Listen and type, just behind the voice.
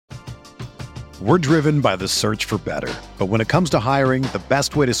We're driven by the search for better. But when it comes to hiring, the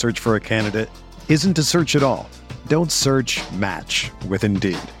best way to search for a candidate isn't to search at all. Don't search, match with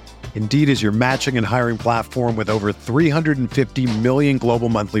Indeed. Indeed is your matching and hiring platform with over 350 million global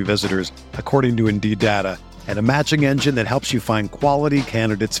monthly visitors, according to Indeed data, and a matching engine that helps you find quality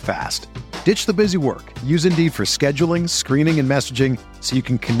candidates fast. Ditch the busy work. Use Indeed for scheduling, screening, and messaging so you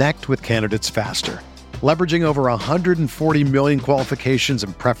can connect with candidates faster. Leveraging over 140 million qualifications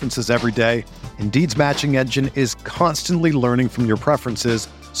and preferences every day, Indeed's matching engine is constantly learning from your preferences,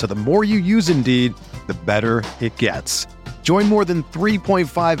 so the more you use Indeed, the better it gets. Join more than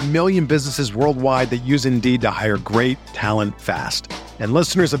 3.5 million businesses worldwide that use Indeed to hire great talent fast. And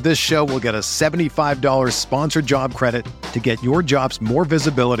listeners of this show will get a $75 sponsored job credit to get your jobs more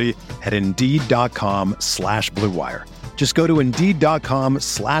visibility at Indeed.com/Blue Wire. Just go to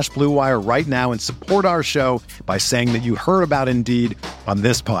Indeed.com/Blue Wire right now and support our show by saying that you heard about Indeed on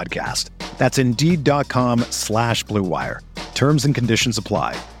this podcast. That's Indeed.com/Blue Wire. Terms and conditions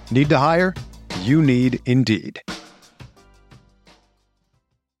apply. Need to hire? You need Indeed.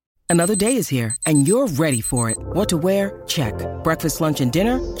 Another day is here, and you're ready for it. What to wear? Check. Breakfast, lunch, and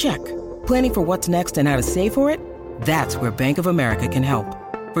dinner? Check. Planning for what's next and how to save for it? That's where Bank of America can help.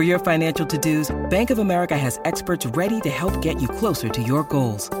 For your financial to-dos, Bank of America has experts ready to help get you closer to your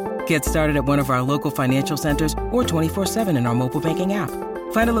goals. Get started at one of our local financial centers or 24/7 in our mobile banking app.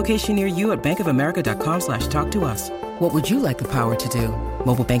 Find a location near you at bankofamerica.com/talktous. What would you like the power to do?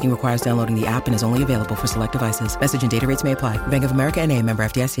 Mobile banking requires downloading the app and is only available for select devices. Message and data rates may apply. Bank of America N.A., member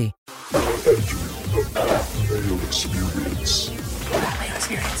FDIC. Mayo Experience. Mayo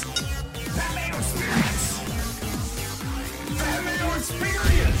Experience. Mayo Experience. Mayo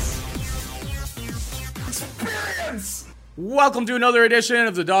Experience. Experience. Welcome to another edition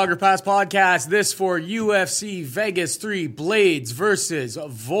of the Dogger Pass podcast. This for UFC Vegas 3 Blaydes versus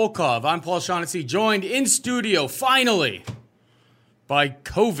Volkov. I'm Paul Shaughnessy, joined in studio finally by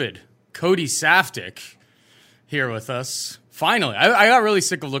Cody Saftik here with us. Finally. I got really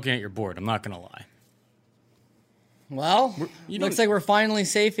sick of looking at your board. I'm not going to lie. Well, looks like we're finally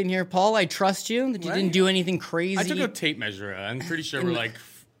safe in here, Paul. I trust you that you didn't do anything crazy. I took a tape measure. I'm pretty sure we're like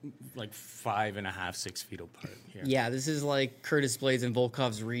 5.5, 6 feet apart here. Yeah, this is like Curtis Blaydes and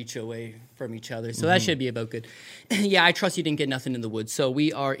Volkov's reach away from each other. So that should be about good. Yeah, I trust you didn't get nothing in the woods. So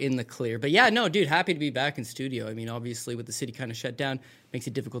we are in the clear. But yeah, no, dude, happy to be back in studio. I mean, obviously with the city kind of shut down, makes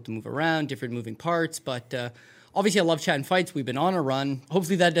it difficult to move around, different moving parts. But obviously I love chatting fights. We've been on a run.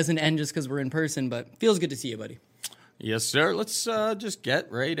 Hopefully that doesn't end just because we're in person. But feels good to see you, buddy. Yes, sir. Let's just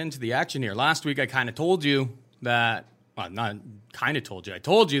get right into the action here. Last week I kind of told you that, not kind of told you, I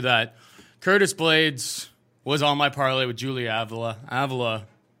told you that Curtis Blaydes was on my parlay with Julia Avila.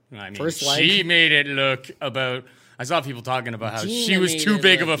 I mean, she made it look about, I saw people talking about how she was too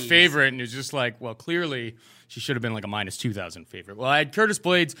big of a favorite, and it was just like, well, clearly she should have been like a minus 2,000 favorite. Well, I had Curtis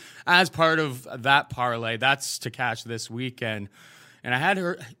Blaydes as part of that parlay. That's to cash this weekend. And I had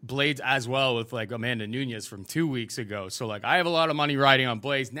her Blaydes as well with like Amanda Nunes from 2 weeks ago. So like I have a lot of money riding on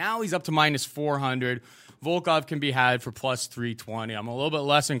Blaydes. Now he's up to minus 400. Volkov can be had for plus 320. I'm a little bit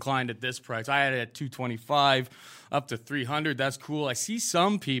less inclined at this price. I had it at 225 up to 300. That's cool. I see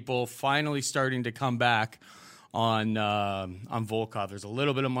some people finally starting to come back on Volkov. There's a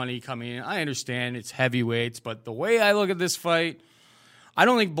little bit of money coming in. I understand it's heavyweights, but the way I look at this fight, I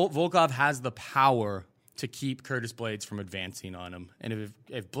don't think Volkov has the power to keep Curtis Blaydes from advancing on him. And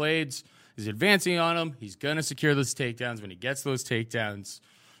if Blaydes is advancing on him, he's going to secure those takedowns. When he gets those takedowns,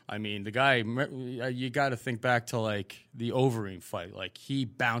 I mean, the guy, you got to think back to like the Overeem fight. Like he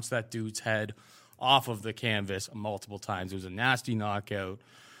bounced that dude's head off of the canvas multiple times. It was a nasty knockout.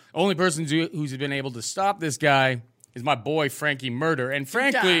 Only person who's been able to stop this guy is my boy Frankie Murder. And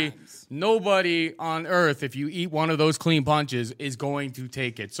frankly, nobody on earth, if you eat one of those clean punches, is going to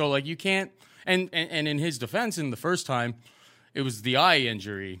take it. So like you can't. And in his defense, in the first time, it was the eye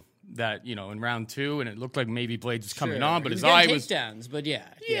injury that, you know, in round 2, and it looked like maybe Blaydes was coming on, but his eye was takedowns, but yeah,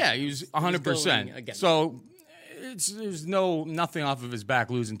 he was 100%. So there's nothing off of his back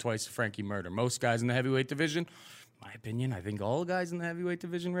losing twice to Frankie Murder. Most guys in the heavyweight division, in my opinion, I think all guys in the heavyweight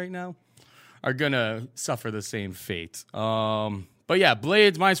division right now are gonna suffer the same fate. But yeah,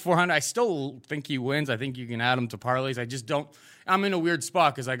 Blaydes minus 400. I still think he wins. I think you can add him to parlays. I just don't. I'm in a weird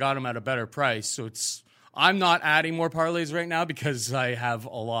spot because I got him at a better price. So I'm not adding more parlays right now because I have a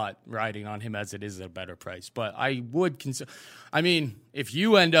lot riding on him as it is at a better price. But I would consider. I mean, if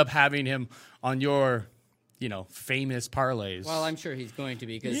you end up having him on your, famous parlays. Well, I'm sure he's going to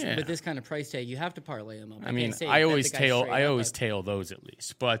be because with this kind of price tag, you have to parlay him up. I always tail those at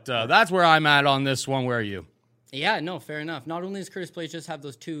least. But that's where I'm at on this one. Where are you? Yeah, no, fair enough. Not only does Curtis Blades just have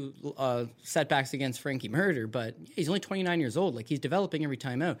those 2 setbacks against Frankie Murder, but he's only 29 years old. Like, he's developing every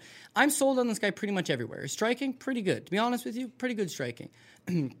time out. I'm sold on this guy pretty much everywhere. Striking, pretty good. To be honest with you, pretty good striking.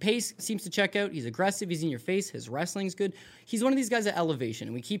 Pace seems to check out. He's aggressive. He's in your face. His wrestling's good. He's one of these guys at elevation.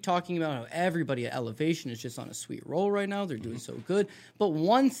 And we keep talking about how everybody at elevation is just on a sweet roll right now. They're doing so good. But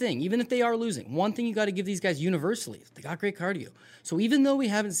one thing, even if they are losing, one thing you got to give these guys universally, they got great cardio. So even though we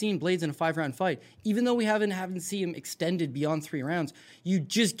haven't seen Blades in a 5-round fight, even though we haven't seen him extended beyond 3 rounds, you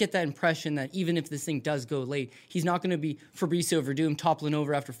just get that impression that even if this thing does go late, he's not going to be Fabricio Verdum toppling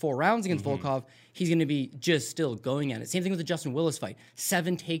over after 4 rounds against Volkov. He's going to be just still going at it. Same thing with the Justin Willis fight.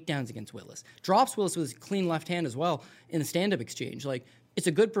 7 takedowns against Willis. Drops Willis with his clean left hand as well in the stand-up exchange. Like, it's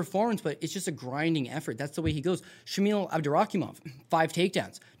a good performance, but it's just a grinding effort. That's the way he goes. Shamil Abdurakhimov, 5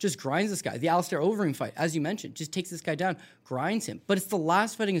 takedowns. Just grinds this guy. The Alistair Overeem fight, as you mentioned, just takes this guy down, grinds him. But it's the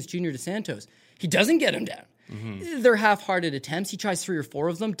last fight against Junior Dos Santos. He doesn't get him down. They're half-hearted attempts. He tries 3 or 4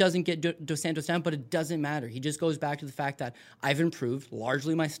 of them, doesn't get Dos Santos down, but it doesn't matter. He just goes back to the fact that I've improved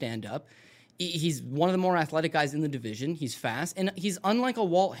largely my stand-up. He's one of the more athletic guys in the division. He's fast. And he's unlike a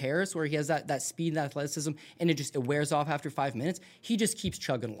Walt Harris where he has that speed and athleticism and it wears off after 5 minutes. He just keeps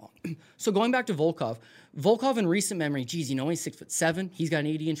chugging along. So going back to Volkov in recent memory, geez, he's 6'7". He's got an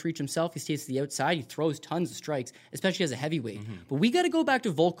 80-inch reach himself. He stays to the outside. He throws tons of strikes, especially as a heavyweight. But we got to go back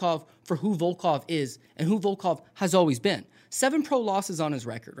to Volkov for who Volkov is and who Volkov has always been. 7 pro losses on his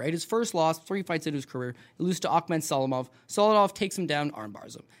record, right? His first loss, 3 fights into his career, he loses to Akhmed Salamov. Salamov takes him down,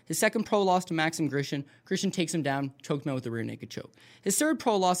 armbars him. His second pro loss to Maxim Grishin. Grishin takes him down, choked him out with a rear naked choke. His third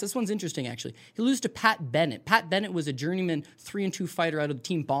pro loss, this one's interesting actually. He loses to Pat Bennett. Pat Bennett was a journeyman 3-2 fighter out of the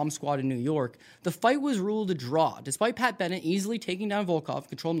Team Bomb Squad in New York. The fight was ruled a draw. Despite Pat Bennett easily taking down Volkov,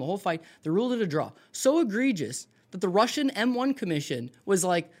 controlling the whole fight, they ruled it a draw. So egregious that the Russian M1 Commission was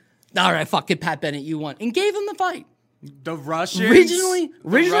like, all right, fuck it, Pat Bennett, you won, and gave him the fight. The Russians originally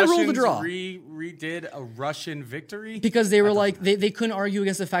ruled the draw. Redid a Russian victory because they were like they couldn't argue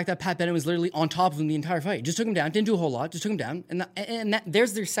against the fact that Pat Bennett was literally on top of him the entire fight. Just took him down, didn't do a whole lot, just took him down, and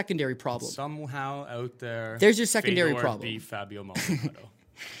there's their secondary problem. Somehow out there, there's your secondary Fedor problem. Beat Fabio Maldonado.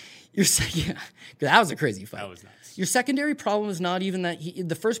 That was a crazy fight. That was nuts. Your secondary problem is not even that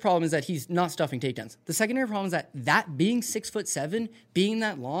the first problem is that he's not stuffing takedowns. The secondary problem is that being 6'7", being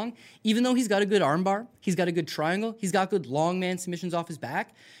that long, even though he's got a good armbar, he's got a good triangle, he's got good long man submissions off his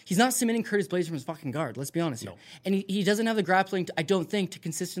back, he's not submitting Curtis Blades from his fucking guard, let's be honest here. And he doesn't have the grappling, I don't think, to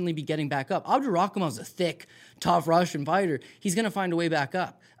consistently be getting back up. Abdurakhimoov's a thick, tough Russian fighter. He's going to find a way back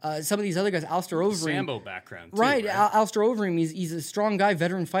up. Some of these other guys, Alistair Overeem. Sambo background, too, right? Alistair Overeem, he's a strong guy,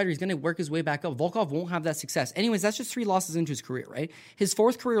 veteran fighter. He's going to work his way back up. Volkov won't have that success. Anyways, that's just 3 losses into his career, right? His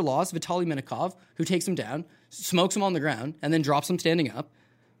 4th career loss, Vitaly Minakov, who takes him down, smokes him on the ground, and then drops him standing up.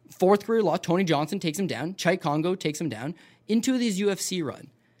 4th career loss, Tony Johnson takes him down. Chai Kongo takes him down. Into his UFC run.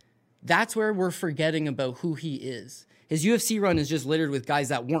 That's where we're forgetting about who he is. His UFC run is just littered with guys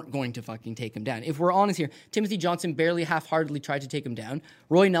that weren't going to fucking take him down. If we're honest here, Timothy Johnson barely half-heartedly tried to take him down.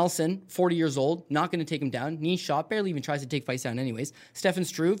 Roy Nelson, 40 years old, not going to take him down. Knee shot, barely even tries to take fights down anyways. Stefan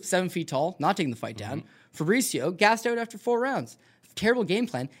Struve, 7 feet tall, not taking the fight down. Fabricio, gassed out after 4 rounds. Terrible game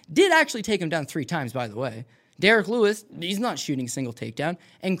plan. Did actually take him down 3 times, by the way. Derek Lewis, he's not shooting a single takedown.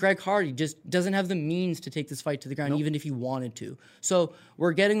 And Greg Hardy just doesn't have the means to take this fight to the ground, even if he wanted to. So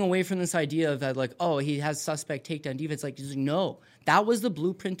we're getting away from this idea of that, like, oh, he has suspect takedown defense. Like, no, that was the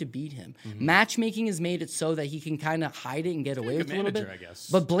blueprint to beat him. Matchmaking has made it so that he can kind of hide it and get away with it a little bit. I guess.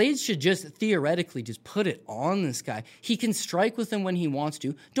 But Blades should just theoretically just put it on this guy. He can strike with him when he wants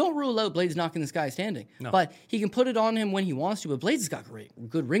to. Don't rule out Blades knocking this guy standing. No. But he can put it on him when he wants to. But Blades has got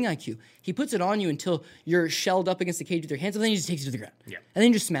good ring IQ. He puts it on you until you're shelled up against the cage with your hands, and then he just takes you to the ground. Yeah. And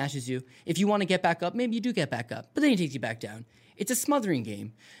then he just smashes you. If you want to get back up, maybe you do get back up. But then he takes you back down. It's a smothering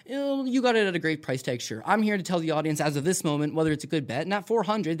game. You got it at a great price tag, sure. I'm here to tell the audience as of this moment whether it's a good bet. Not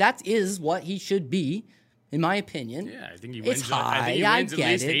 400. That is what he should be, in my opinion. Yeah, I think he wins. It's high. I think he wins at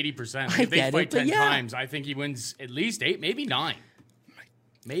least 80%. If they fight 10 times, I think he wins at least 8, maybe 9.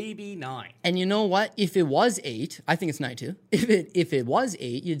 Maybe 9. And you know what? If it was 8, I think it's 9 too. If it was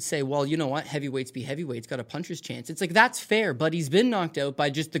 8, you'd say, well, you know what? Heavyweights be heavyweights, got a puncher's chance. It's like, that's fair, but he's been knocked out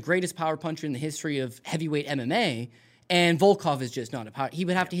by just the greatest power puncher in the history of heavyweight MMA. And Volkov is just not a power. He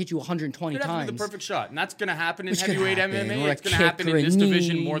would have to hit you 120 times. Have the perfect shot, and that's going to happen in Which heavyweight MMA. It's going to happen in this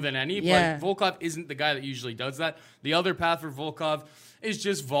division more than any. But Volkov isn't the guy that usually does that. The other path for Volkov is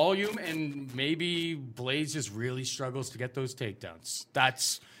just volume, and maybe Blades just really struggles to get those takedowns.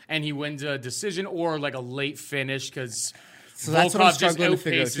 And he wins a decision or like a late finish because So that's what I'm Volkov just struggling to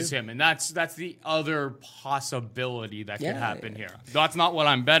figure out, outpaces too. him, and that's the other possibility that could happen here. That's not what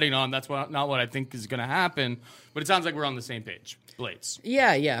I'm betting on. That's not what I think is going to happen. But it sounds like we're on the same page. Blades.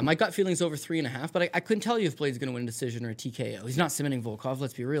 Yeah. My gut feeling's over 3.5, but I couldn't tell you if Blade's going to win a decision or a TKO. He's not submitting Volkov,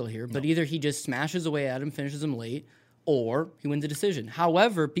 let's be real here. But either he just smashes away at him, finishes him late, or he wins a decision.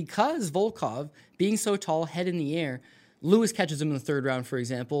 However, because Volkov, being so tall, head in the air, Lewis catches him in the third round, for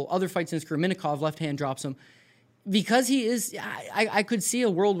example. Other fights in his career, Minikov, left hand drops him. Because he is, I could see a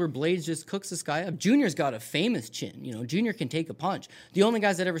world where Blades just cooks this guy up. Junior's got a famous chin. Junior can take a punch. The only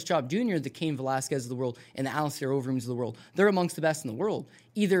guys that ever stopped Junior, the Cain Velasquez of the world and the Alistair Overeems of the world, they're amongst the best in the world.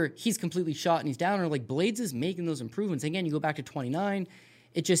 Either he's completely shot and he's down, or like Blades is making those improvements. Again, you go back to 29.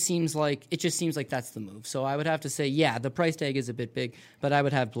 It just seems like that's the move. So I would have to say, yeah, the price tag is a bit big, but I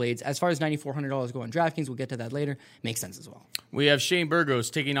would have Blades. As far as $9,400 go on DraftKings, we'll get to that later. Makes sense as well. We have Shane Burgos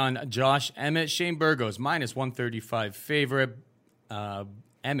taking on Josh Emmett. Shane Burgos, minus 135 favorite.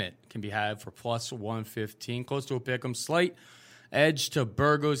 Emmett can be had for plus 115. Close to a pick'em. Slight edge to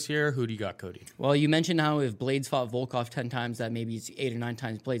Burgos here. Who do you got, Cody? Well, you mentioned how if Blades fought Volkov 10 times, that maybe it's 8 or 9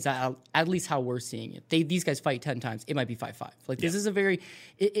 times Blades. At least how we're seeing it. These guys fight 10 times. It might be 5-5. This is a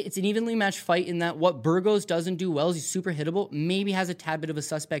it's an evenly matched fight in that what Burgos doesn't do well is he's super hittable, maybe has a tad bit of a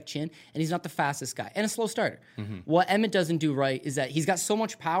suspect chin, and he's not the fastest guy, and a slow starter. What Emmett doesn't do right is that he's got so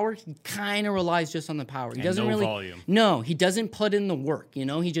much power, he kind of relies just on the power. He doesn't really volume. No, he doesn't put in the work.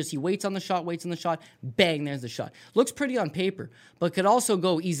 He waits on the shot, bang, there's the shot. Looks pretty on paper, but could also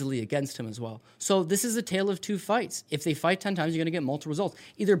go easily against him as well. So this is a tale of two fights. If they fight 10 times, you're going to get multiple results.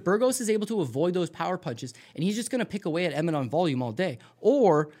 Either Burgos is able to avoid those power punches, and he's just going to pick away at Emmett on volume all day,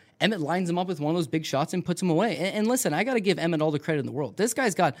 or Emmett lines him up with one of those big shots and puts him away. And listen, I got to give Emmett all the credit in the world. This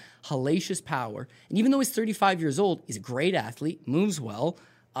guy's got hellacious power, and even though he's 35 years old, he's a great athlete, moves well,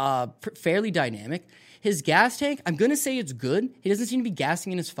 fairly dynamic. His gas tank, I'm going to say it's good. He doesn't seem to be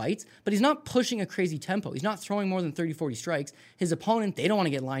gassing in his fights, but he's not pushing a crazy tempo. He's not throwing more than 30, 40 strikes. His opponent, they don't want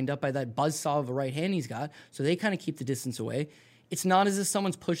to get lined up by that buzzsaw of a right hand he's got, so they kind of keep the distance away. It's not as if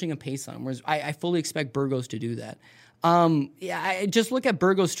someone's pushing a pace on him, whereas I fully expect Burgos to do that. I just look at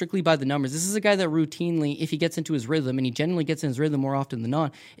Burgos strictly by the numbers. This is a guy that routinely, if he gets into his rhythm, and he generally gets in his rhythm more often than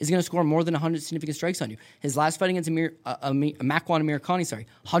not, is going to score more than 100 significant strikes on you. His last fight against Makwan Amirkhani,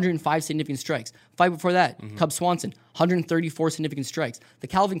 105 significant strikes. Fight before that, Cub Swanson, 134 significant strikes. The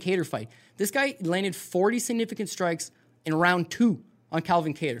Calvin Kattar fight, this guy landed 40 significant strikes in round 2 on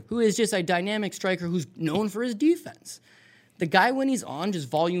Calvin Kattar, who is just a dynamic striker who's known for his defense. The guy, when he's on, just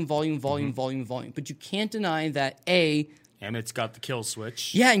volume. But you can't deny that, Emmett's got the kill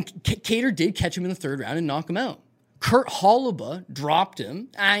switch. Yeah, and Kattar did catch him in the third round and knock him out. Kurt Holoba dropped him.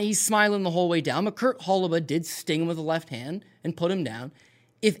 He's smiling the whole way down, but Kurt Holoba did sting him with a left hand and put him down.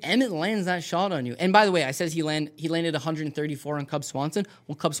 If Emmett lands that shot on you, and by the way, I said he landed 134 on Cub Swanson.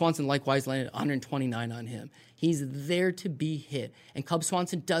 Well, Cub Swanson likewise landed 129 on him. He's there to be hit, and Cub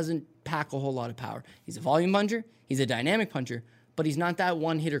Swanson doesn't pack a whole lot of power. He's a volume puncher, he's a dynamic puncher, but he's not that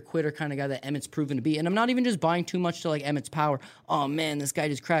one-hitter-quitter kind of guy that Emmett's proven to be. And I'm not even just buying too much to like Emmett's power. Oh, man, this guy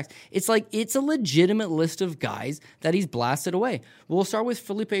just cracks. It's like it's a legitimate list of guys that he's blasted away. We'll start with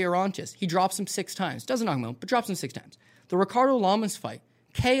Felipe Arantes. He drops him 6 times. Doesn't knock him out, but drops him 6 times. The Ricardo Lamas fight,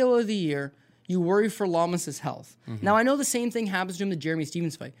 KO of the year. You worry for Lamas' health. Now, I know the same thing happens to him in the Jeremy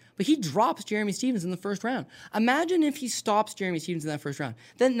Stephens fight, but he drops Jeremy Stephens in the first round. Imagine if he stops Jeremy Stephens in that first round.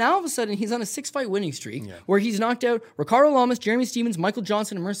 Then now, all of a sudden, he's on a 6-fight winning streak where he's knocked out Ricardo Lamas, Jeremy Stephens, Michael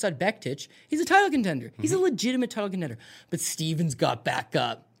Johnson, and Mirsad Bektic. He's a title contender. He's a legitimate title contender. But Stephens got back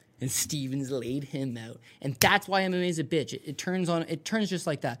up, and Stephens laid him out. And that's why MMA is a bitch. It turns just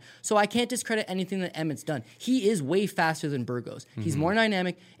like that. So I can't discredit anything that Emmett's done. He is way faster than Burgos. He's more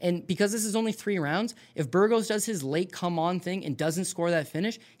dynamic, and because this is only 3 rounds, if Burgos does his late come-on thing and doesn't score that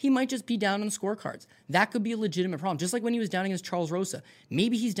finish, he might just be down on the scorecards. That could be a legitimate problem. Just like when he was down against Charles Rosa.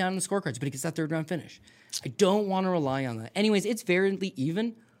 Maybe he's down on the scorecards, but he gets that 3rd-round finish. I don't want to rely on that. Anyways, it's very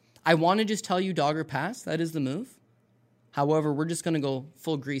even. I want to just tell you dog or pass. That is the move. However, we're just going to go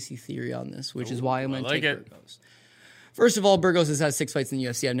full greasy theory on this, which is why I'm going to take Burgos. First of all, Burgos has had 6 fights in the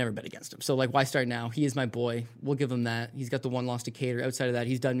UFC. I've never bet against him. So, why start now? He is my boy. We'll give him that. He's got the 1 loss to Kattar. Outside of that,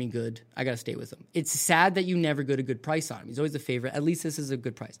 he's done me good. I got to stay with him. It's sad that you never get a good price on him. He's always a favorite. At least this is a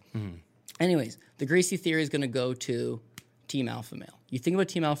good price. Anyways, the greasy theory is going to go to Team Alpha Male. You think about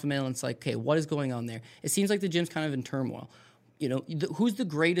Team Alpha Male, and it's like, okay, what is going on there? It seems like the gym's kind of in turmoil. Who's the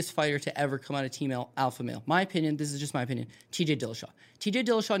greatest fighter to ever come out of Team Alpha Male? My opinion, this is just my opinion, TJ Dillashaw. TJ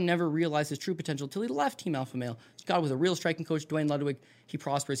Dillashaw never realized his true potential until he left Team Alpha Male. He got with a real striking coach, Dwayne Ludwig. He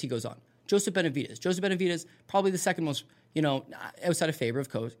prospers, he goes on. Joseph Benavidez. Joseph Benavidez, probably the second most, outside of Faber, of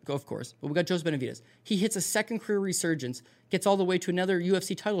course. But we got Joseph Benavidez. He hits a second career resurgence, gets all the way to another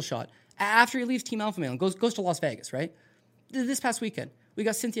UFC title shot after he leaves Team Alpha Male and goes to Las Vegas, right? This past weekend, we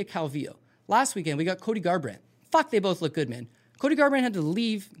got Cynthia Calvillo. Last weekend, we got Cody Garbrandt. Fuck, they both look good, man. Cody Garbrandt had to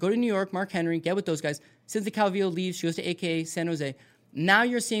leave, go to New York, Mark Henry, get with those guys. Cynthia Calvillo leaves, she goes to AKA San Jose. Now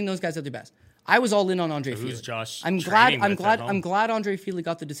you're seeing those guys at their best. I was all in on Andre Fili. Who's Josh? I'm glad Andre Fili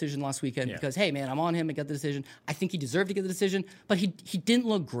got the decision last weekend because, hey, man, I'm on him and got the decision. I think he deserved to get the decision, but he didn't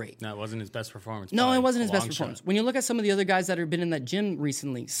look great. No, it wasn't his best performance. No, it wasn't his best performance. When you look at some of the other guys that have been in that gym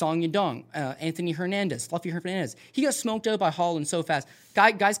recently, Song Yadong, Anthony Hernandez, Fluffy Hernandez, he got smoked out by Holland so fast.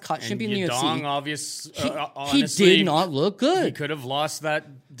 Guys caught, shouldn't be in the UFC. Honestly, he did not look good. He could have lost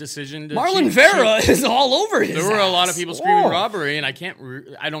that decision to Marlon Vera is all over his There were a lot ass. of people screaming robbery, and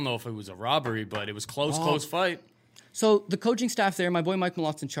I don't know if it was a robbery, but it was close fight. So the coaching staff there, my boy Mike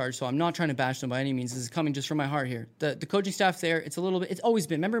Maloft's in charge, so I'm not trying to bash them by any means. This is coming just from my heart here. The coaching staff there, it's always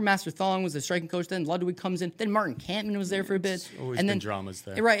been. Remember Master Thong was the striking coach then? Ludwig comes in. Then Martin Kampman was there for a bit. It's always and been then, dramas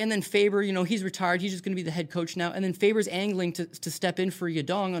there. Right, and then Faber, he's retired. He's just going to be the head coach now. And then Faber's angling to step in for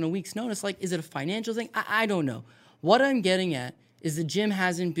Yadong on a week's notice. Like, is it a financial thing? I don't know. What I'm getting at is the gym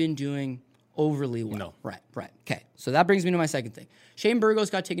hasn't been doing overly well. No. Right. Okay, so that brings me to my second thing. Shane Burgos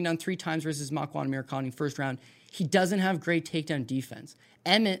got taken down 3 times versus Makwan Amirkhani first round. He doesn't have great takedown defense.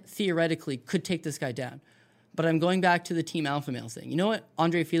 Emmett, theoretically, could take this guy down. But I'm going back to the Team Alpha Male thing. You know what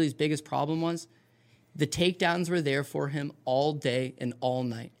Andre Fili's biggest problem was? The takedowns were there for him all day and all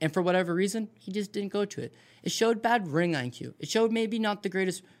night. And for whatever reason, he just didn't go to it. It showed bad ring IQ. It showed maybe not the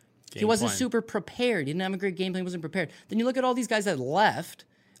greatest. He wasn't super prepared. He didn't have a great game plan. He wasn't prepared. Then you look at all these guys that left,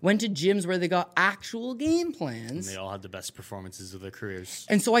 went to gyms where they got actual game plans. And they all had the best performances of their careers.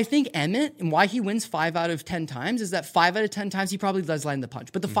 And so I think Emmett, and why he wins 5 out of 10 times, is that 5 out of 10 times he probably does land the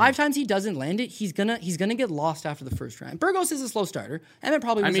punch. But the 5 times he doesn't land it, he's gonna get lost after the first round. Burgos is a slow starter. Emmett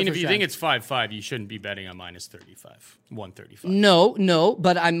probably wins the first if you round. think it's 5-5, you shouldn't be betting on minus 35, 135. No,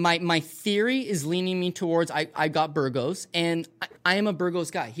 but my theory is leaning me towards I got Burgos, and I am a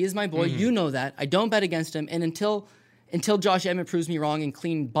Burgos guy. He is my boy. You know that. I don't bet against him, and until Josh Emmett proves me wrong and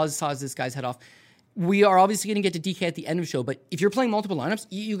clean buzzsaws this guy's head off, we are obviously going to get to DK at the end of the show. But if you're playing multiple lineups,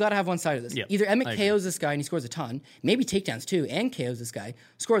 you got to have one side of this. Yep, Either Emmett KOs this guy and he scores a ton, maybe takedowns too, and KOs this guy,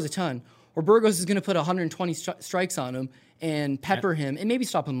 scores a ton, or Burgos is going to put 120 strikes on him and pepper him and maybe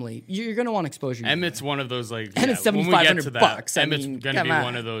stop him late. You're going to want exposure. Emmett's one of those and it's $7,500. Emmett's going to be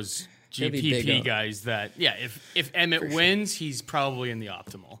one of those GPP guys that, if Emmett wins, he's probably in the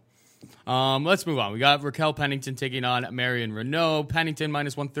optimal. Let's move on. We got Raquel Pennington taking on Marion Renault. Pennington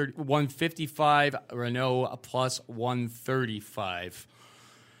minus 155, Renault plus 135.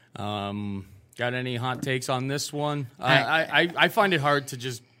 Got any hot takes on this one? I find it hard to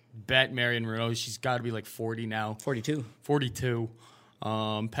just bet Marion Renault. She's got to be like 40 now. 42.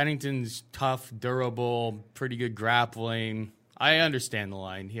 Pennington's tough, durable, pretty good grappling. I understand the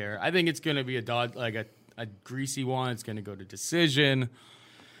line here. I think it's going to be a greasy one. It's going to go to decision.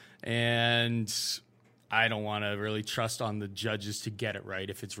 And I don't want to really trust on the judges to get it right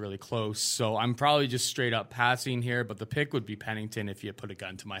if it's really close. So I'm probably just straight up passing here, but the pick would be Pennington if you put a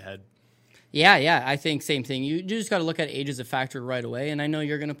gun to my head. Yeah, I think same thing. You just got to look at age as a factor right away, and I know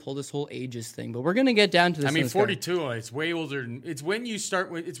you're going to pull this whole ages thing, but we're going to get down to this. I mean, 42, it's way older. It's when you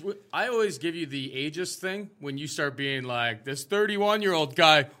start. I always give you the ages thing when you start being like, this 31-year-old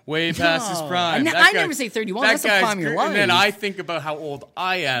guy way past his prime. I never say 31. That's the prime of your life. And then I think about how old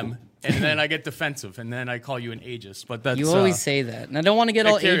I am, and then I get defensive, and then I call you an ageist. But that's you always say that, and I don't want to get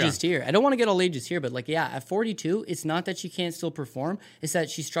all ageist here. But at 42, it's not that she can't still perform; it's that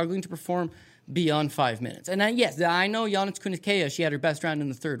she's struggling to perform beyond 5 minutes. And I know Giannis Kunitskaya, she had her best round in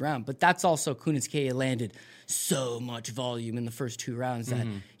the 3rd round, but that's also Kunitskaya landed so much volume in the first 2 rounds that,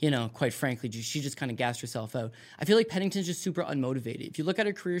 quite frankly, she just kind of gassed herself out. I feel like Pennington's just super unmotivated. If you look at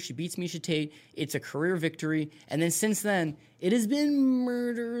her career, she beats Miesha Tate. It's a career victory. And then since then, it has been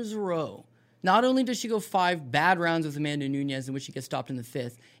murder's row. Not only does she go 5 bad rounds with Amanda Nunes in which she gets stopped in the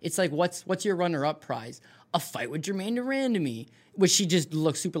 5th, it's like, what's your runner-up prize? A fight with Germaine Durandamy, which she just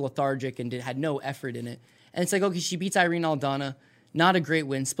looked super lethargic and had no effort in it. And it's like, okay, she beats Irene Aldana. Not a great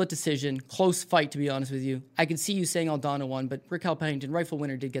win. Split decision. Close fight, to be honest with you. I could see you saying Aldana won, but Raquel Pennington, rightful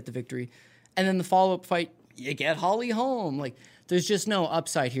winner, did get the victory. And then the follow-up fight, you get Holly Holm. Like, there's just no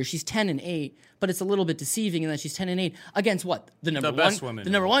upside here. She's 10-8, but it's a little bit deceiving in that she's 10-8 against what? The number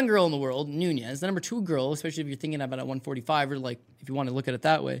one girl in the world, Nunes. The number 2 girl, especially if you're thinking about at 145, or like if you want to look at it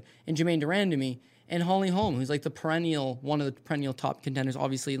that way, and Germaine Durandamy, and Holly Holm, who's like one of the perennial top contenders,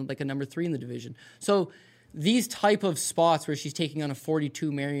 obviously like a number 3 in the division. So these type of spots where she's taking on a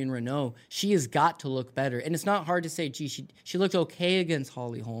 42 Marion Renault, she has got to look better. And it's not hard to say, gee, she looked okay against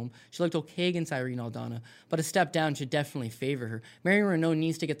Holly Holm. She looked okay against Irene Aldana, but a step down should definitely favor her. Marion Renault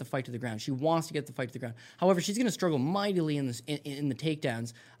needs to get the fight to the ground. She wants to get the fight to the ground. However, she's going to struggle mightily in the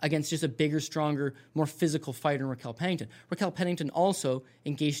takedowns against just a bigger, stronger, more physical fighter in Raquel Pennington. Raquel Pennington also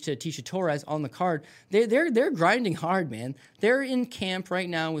engaged to Tecia Torres on the card. They're grinding hard, man. They're in camp right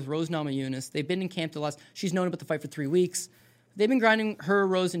now with Rose Namajunas. They've been in camp the last. She's known about the fight for 3 weeks. They've been grinding her,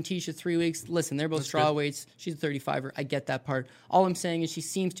 Rose, and Tecia 3 weeks. Listen, they're both strawweights. She's a 35er. I get that part. All I'm saying is she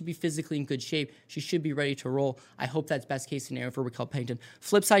seems to be physically in good shape. She should be ready to roll. I hope that's best case scenario for Raquel Pennington.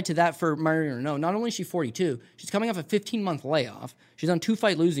 Flip side to that for Marion Renault, not only is she 42, she's coming off a 15-month layoff. She's on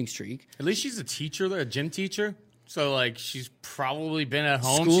 2-fight losing streak. At least she's a teacher, a gym teacher. So, like, she's probably been at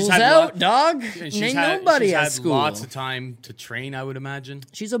home. School's she's had out, dog. Ain't nobody at school. Lots of time to train, I would imagine.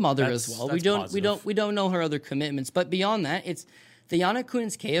 She's a mother as well. We don't know her other commitments, but beyond that, it's the Yana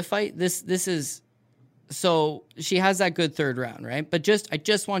Kunitskaya fight. This is so she has that good third round, right? But I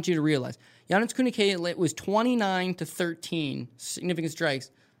just want you to realize Yana Kunitskaya was 29-13 significant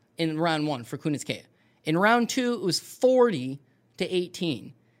strikes in round 1 for Kunitskaya. In round 2, it was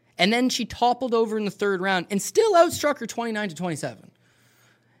 40-18. And then she toppled over in the third round and still outstruck her 29-27.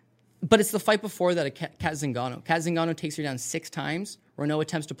 But it's the fight before that, Kat Zingano. Kat Zingano takes her down 6 times. Renault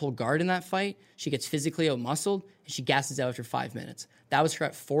attempts to pull guard in that fight. She gets physically out-muscled, and she gasses out after 5 minutes. That was her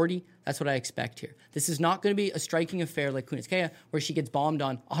at 40. That's what I expect here. This is not going to be a striking affair like Kunitskaya, where she gets bombed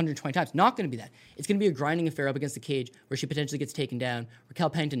on 120 times. Not going to be that. It's going to be a grinding affair up against the cage, where she potentially gets taken down. Raquel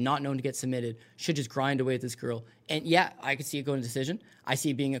Pennington, not known to get submitted, should just grind away at this girl. And yeah, I could see it going to decision. I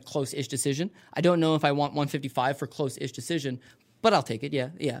see it being a close-ish decision. I don't know if I want 155 for close-ish decision, but I'll take it.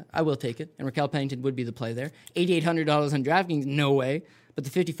 Yeah, I will take it. And Raquel Pennington would be the play there. $8,800 on DraftKings, no way. But the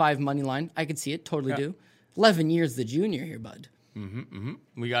 55 money line, I could see it, totally do. 11 years the junior here, bud.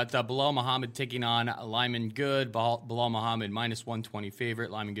 We got Bilal Muhammad taking on Lyman Good. Bilal Muhammad -120 favorite.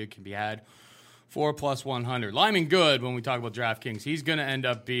 Lyman Good can be had 4 + 100. Lyman Good, when we talk about DraftKings, he's going to end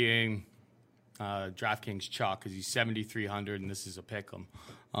up being DraftKings chalk because he's 7,300 and this is a pick'em.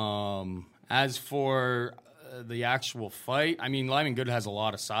 As for the actual fight, I mean, Lyman Good has a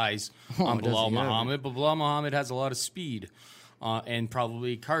lot of size on Bilal Muhammad, but Bilal Muhammad has a lot of speed and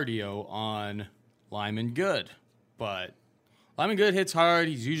probably cardio on Lyman Good. But Lyman Good hits hard.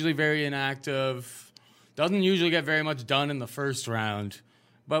 He's usually very inactive. Doesn't usually get very much done in the first round.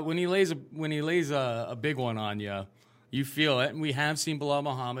 But when he lays a big one on you, you feel it. And we have seen Bilal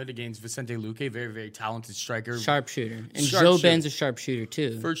Muhammad against Vicente Luque, very, very talented striker. Sharpshooter. And Joe Ben's a sharpshooter,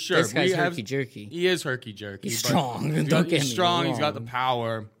 too. For sure. This guy's herky-jerky. He is herky-jerky. He's strong. He's strong. He's got the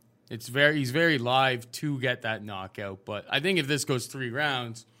power. He's very live to get that knockout. But I think if this goes 3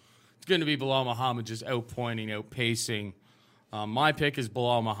 rounds, it's going to be Bilal Muhammad just outpointing, outpacing. My pick is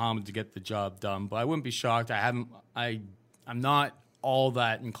Bilal Muhammad to get the job done. But I wouldn't be shocked. I'm not all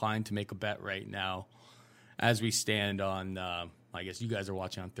that inclined to make a bet right now. As we stand on, I guess you guys are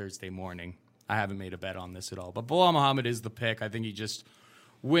watching on Thursday morning. I haven't made a bet on this at all. But Bilal Muhammad is the pick. I think he just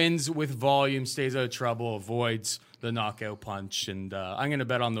wins with volume, stays out of trouble, avoids the knockout punch. And I'm going to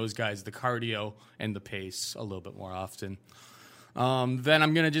bet on those guys, the cardio and the pace, a little bit more often. Then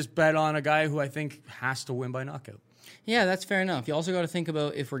I'm going to just bet on a guy who I think has to win by knockout. Yeah, that's fair enough. You also got to think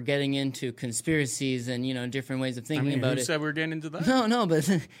about if we're getting into conspiracies and, different ways of thinking about it. Who said we're getting into that? No, but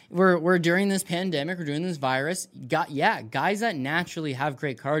we're during this pandemic, we're doing this virus. Guys that naturally have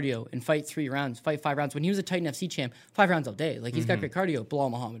great cardio and fight 3 rounds, fight 5 rounds. When he was a Titan FC champ, 5 rounds all day. Like, he's got great cardio,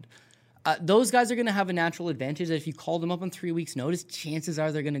 Bilal Muhammad. Those guys are going to have a natural advantage that if you call them up on 3 weeks' notice, chances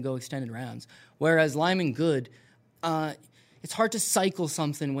are they're going to go extended rounds. Whereas Lyman Good, it's hard to cycle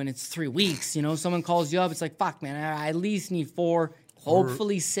something when it's 3 weeks. Someone calls you up, it's like, fuck, man, I at least need 4,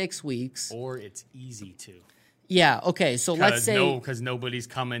 hopefully 6 weeks. Or it's easy to. Yeah, okay, so let's say... No, because nobody's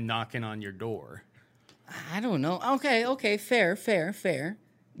coming knocking on your door. I don't know. Okay, fair.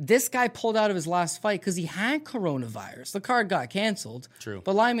 This guy pulled out of his last fight because he had coronavirus. The card got canceled. True.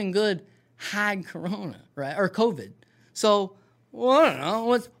 But Lyman Good had corona, right? Or COVID. So, I don't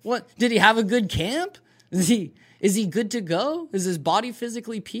know. What did he have a good camp? Is he good to go? Is his body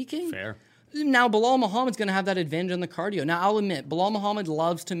physically peaking? Fair. Now, Bilal Muhammad's going to have that advantage on the cardio. Now, I'll admit, Bilal Muhammad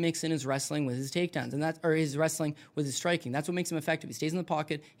loves to mix in his wrestling with his takedowns, or his wrestling with his striking. That's what makes him effective. He stays in the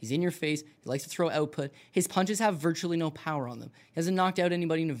pocket. He's in your face. He likes to throw output. His punches have virtually no power on them. He hasn't knocked out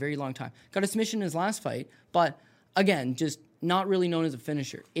anybody in a very long time. Got a submission in his last fight, but again, just not really known as a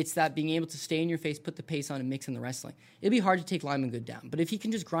finisher. It's that being able to stay in your face, put the pace on, and mix in the wrestling. It'd be hard to take Lyman Good down. But if he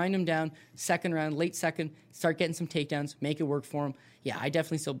can just grind him down, second round, late second, start getting some takedowns, make it work for him, yeah, I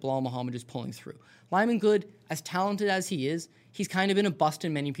definitely see Belal Muhammad just pulling through. Lyman Good, as talented as he is, he's kind of been a bust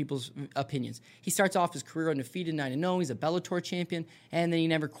in many people's opinions. He starts off his career undefeated, 9-0. He's a Bellator champion, and then he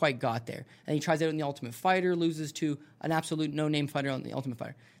never quite got there. And he tries out in the Ultimate Fighter, loses to an absolute no-name fighter on the Ultimate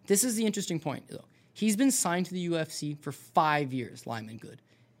Fighter. This is the interesting point, though. He's been signed to the UFC for 5 years, Lyman Good.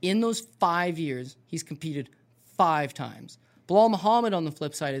 In those 5 years, he's competed 5 times. Belal Muhammad, on the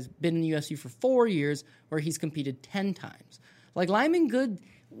flip side, has been in the UFC for 4 years, where he's competed 10 times. Like, Lyman Good,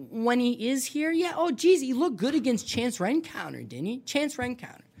 when he is here, yeah, oh, geez, he looked good against Chance Rencounter, didn't he? Chance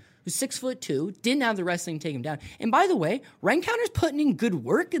Rencounter, who's 6'2", didn't have the wrestling to take him down. And by the way, Rencounter's putting in good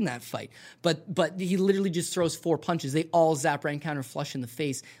work in that fight, but he literally just throws 4 punches. They all zap Rencounter flush in the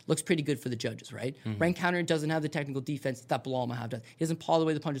face. Looks pretty good for the judges, right? Mm-hmm. Rencounter doesn't have the technical defense that Belal Muhammad does. He doesn't paw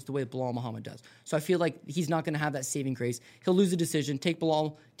away the punches the way Belal Muhammad does. So I feel like he's not going to have that saving grace. He'll lose a decision, take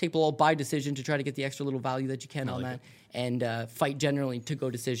Belal by decision to try to get the extra little value that you can on that. And fight generally to go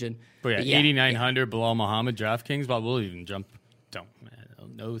decision. But yeah, 8,900 Belal Muhammad DraftKings. But we'll even jump.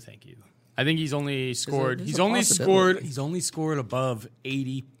 No, thank you. I think he's only scored. He's only scored above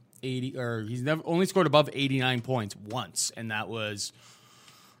 80, or he's never only scored above 89 points once, and that was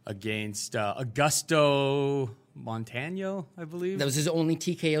against Augusto Montano, I believe. That was his only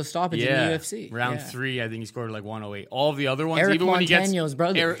TKO stoppage in the UFC. Round 3, I think he scored like 108. All of the other ones, Eric even Montano's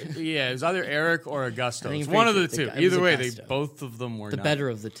when he gets brother. it was either Eric or Augusto. It's one of the two. Either way, both of them were the better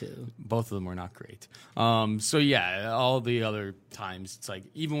of the two. Both of them were not great. So yeah, all the other times, it's like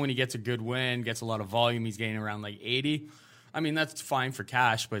even when he gets a good win, gets a lot of volume, he's getting around like 80. I mean, that's fine for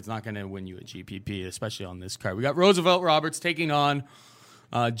cash, but it's not going to win you a GPP, especially on this card. We got Roosevelt Roberts taking on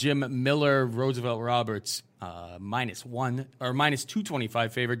Jim Miller. Roosevelt Roberts minus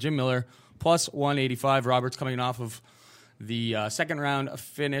 225 favorite. Jim Miller plus 185. Roberts coming off of the second round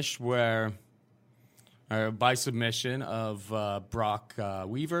finish where by submission of Brock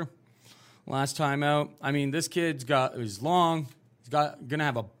Weaver last time out. I mean, this kid's is long. He's gonna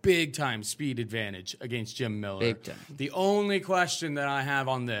have a big time speed advantage against Jim Miller. Big time. The only question that I have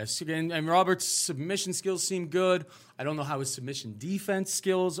on this, again, and Roberts' submission skills seem good. I don't know how his submission defense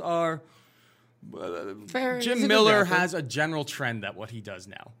skills are. Fair. Jim Miller has a general trend that what he does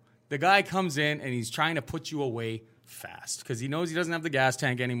now. The guy comes in and he's trying to put you away fast because he knows he doesn't have the gas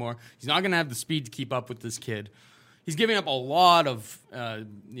tank anymore. He's not going to have the speed to keep up with this kid. He's giving up a lot of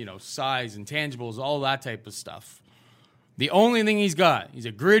size, intangibles, all that type of stuff. The only thing he's got, he's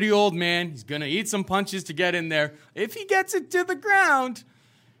a gritty old man. He's going to eat some punches to get in there. If he gets it to the ground,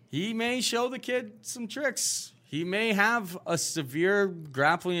 he may show the kid some tricks. He may have a severe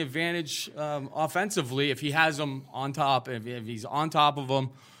grappling advantage offensively if he has him on top. If he's on top of him,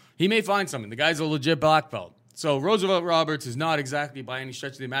 he may find something. The guy's a legit black belt. So Roosevelt Roberts is not exactly by any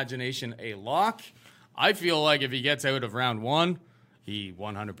stretch of the imagination a lock. I feel like if he gets out of round 1, he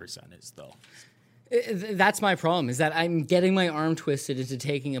 100% is, though. That's my problem, is that I'm getting my arm twisted into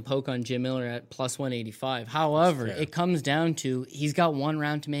taking a poke on Jim Miller at plus 185. However, it comes down to he's got 1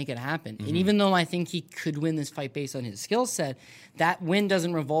 round to make it happen. Mm-hmm. And even though I think he could win this fight based on his skill set, that win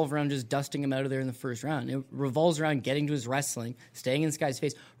doesn't revolve around just dusting him out of there in the first round. It revolves around getting to his wrestling, staying in this guy's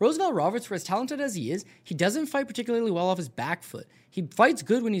face. Roosevelt Roberts, for as talented as he is, he doesn't fight particularly well off his back foot. He fights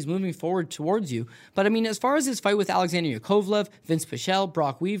good when he's moving forward towards you. But, I mean, as far as his fight with Alexander Yakovlev, Vince Pichel,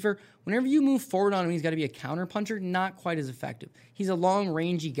 Brock Weaver, whenever you move forward on him, he's got to be a counterpuncher, not quite as effective. He's a long,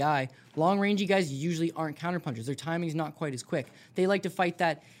 rangy guy. Long, rangy guys usually aren't counterpunchers. Their timing's not quite as quick. They like to fight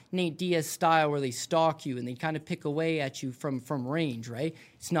that Nate Diaz style where they stalk you and they kind of pick away at you from range, right?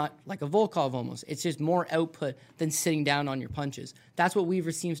 It's not like a Volkov almost. It's just more output than sitting down on your punches. That's what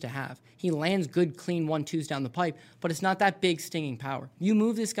Weaver seems to have. He lands good, clean 1-2s down the pipe, but it's not that big stinging power. You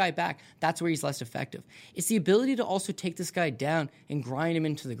move this guy back, that's where he's less effective. It's the ability to also take this guy down and grind him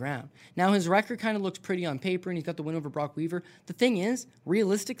into the ground. Now, his record kind of looks pretty on paper, and he's got the win over Brock Weaver. The thing is,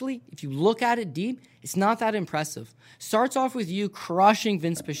 realistically, if you look at it deep, it's not that impressive. Starts off with you crushing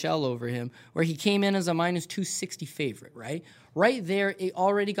Vince Pichel over him, where he came in as a minus 260 favorite, right? Right there, it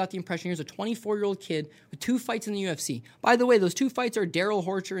already got the impression here's a 24-year-old kid with 2 fights in the UFC. By the way, those 2 fights are Daryl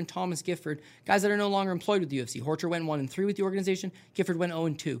Horcher and Thomas Gifford, guys that are no longer employed with the UFC. Horcher went 1-3 with the organization. Gifford went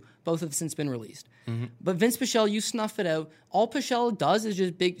 0-2. Both have since been released. Mm-hmm. But Vince Pichel, you snuff it out. All Pichel does is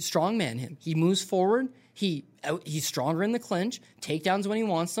just big strongman him. He moves forward. He's stronger in the clinch, takedowns when he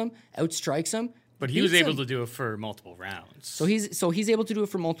wants them, outstrikes him, But he was able to do it for multiple rounds. So he's able to do it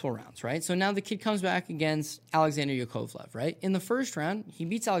for multiple rounds, right? So now the kid comes back against Alexander Yakovlev, right? In the first round, he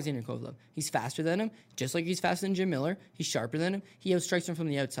beats Alexander Yakovlev. He's faster than him, just like he's faster than Jim Miller. He's sharper than him. He outstrikes him from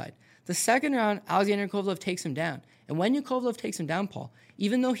the outside. The second round, Alexander Yakovlev takes him down. And when Yakovlev takes him down, Paul,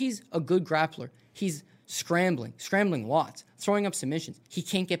 even though he's a good grappler, he's scrambling lots, throwing up submissions. He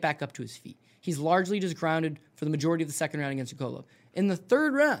can't get back up to his feet. He's largely just grounded for the majority of the second round against Yakovlev. In the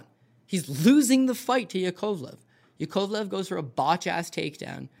third round, he's losing the fight to Yakovlev. Yakovlev goes for a botch-ass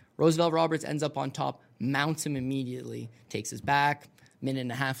takedown. Roosevelt Roberts ends up on top, mounts him immediately, takes his back, minute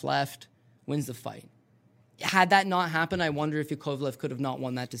and a half left, wins the fight. Had that not happened, I wonder if Yakovlev could have not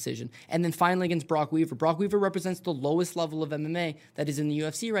won that decision. And then finally against Brock Weaver. Brock Weaver represents the lowest level of MMA that is in the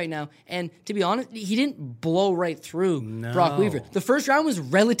UFC right now. And to be honest, he didn't blow right through Brock Weaver. The first round was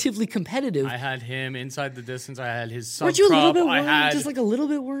relatively competitive. I had him inside the distance. I had his sub Weren't you a little prop. bit worried? Just like a little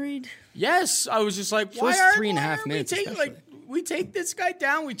bit worried? Yes, I was just like, First why 3.5 minutes we take this guy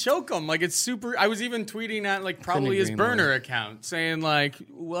down, we choke him. Like, it's super. I was even tweeting at like probably his burner account saying like,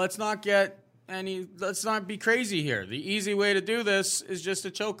 well, let's not be crazy here. The easy way to do this is just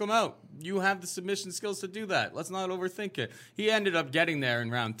to choke him out. You have the submission skills to do that. Let's not overthink it. He ended up getting there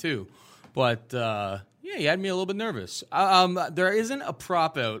in round 2. But, he had me a little bit nervous. There isn't a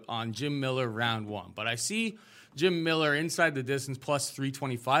prop out on Jim Miller round 1, but I see Jim Miller inside the distance plus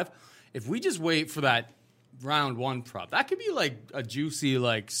 325. If we just wait for that round 1 prop, that could be like a juicy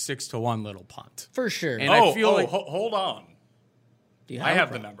like 6-1 little punt. For sure. And I feel like hold on. I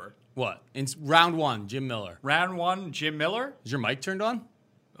have the number. What? In round 1, Jim Miller. Round 1, Jim Miller. Is your mic turned on?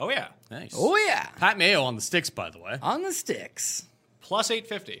 Oh, yeah. Nice. Oh, yeah. Pat Mayo on the sticks, by the way. On the sticks. Plus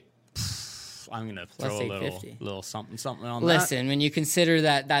 850. I'm going to throw a little something on that. Listen, when you consider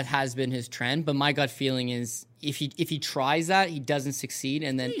that has been his trend, but my gut feeling is if he tries that, he doesn't succeed,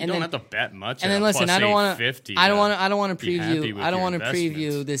 and then you don't have to bet much. And then listen, I don't want to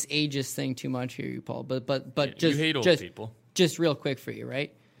preview this ageist thing too much here, Paul. But just you hate old people. Just real quick for you,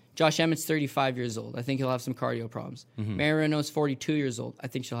 right? Josh Emmett's 35 years old. I think he'll have some cardio problems. Mary Renault's 42 years old. I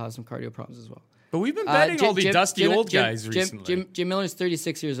think she'll have some cardio problems as well. But we've been betting all the dusty old guys recently. Jim Miller's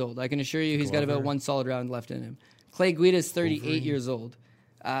 36 years old. I can assure you he's got about one solid round left in him. Clay Guida's 38 years old.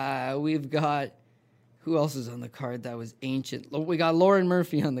 We've got... Who else is on the card that was ancient? We got Lauren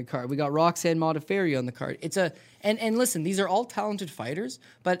Murphy on the card. We got Roxanne Modafferi on the card. And listen, these are all talented fighters,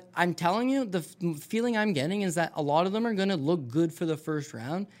 but I'm telling you, the feeling I'm getting is that a lot of them are going to look good for the first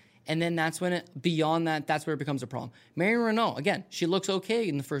round, and then that's when that's where it becomes a problem. Marion Renault, again, she looks okay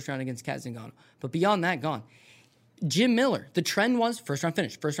in the first round against Kat Zingano, but beyond that, gone. Jim Miller, the trend was first round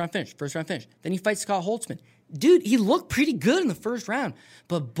finish. Then he fights Scott Holtzman. Dude, he looked pretty good in the first round,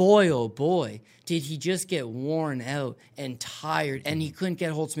 but boy, oh boy, did he just get worn out and tired, and he couldn't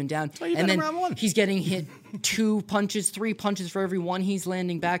get Holtzman down. And then he's getting hit 2 punches, 3 punches for every one he's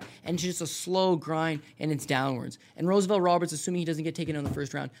landing back, and it's just a slow grind, and it's downwards. And Roosevelt Roberts, assuming he doesn't get taken in the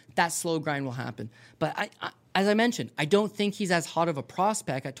first round, that slow grind will happen. But as I mentioned, I don't think he's as hot of a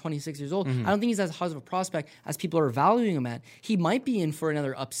prospect at 26 years old. I don't think he's as hot of a prospect as people are valuing him at. He might be in for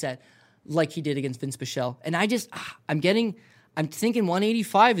another upset like he did against Vince Pichel. And I'm thinking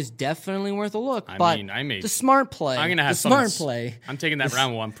 185 is definitely worth a look. The smart play. I'm going to have smart play. I'm taking that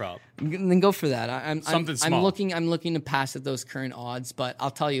round 1 prop. Then go for that. I'm small. I'm looking to pass at those current odds, but I'll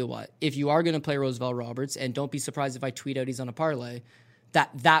tell you what, if you are going to play Roosevelt Roberts, and don't be surprised if I tweet out he's on a parlay,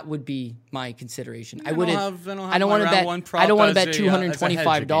 that would be my consideration. I don't want to bet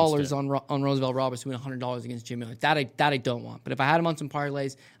 $225 on Roosevelt Roberts to win $100 against Jim Miller. That I don't want. But if I had him on some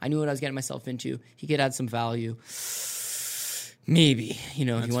parlays, I knew what I was getting myself into. He could add some value. Maybe, if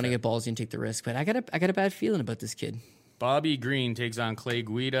you want to get ballsy and take the risk. But I got a bad feeling about this kid. Bobby Green takes on Clay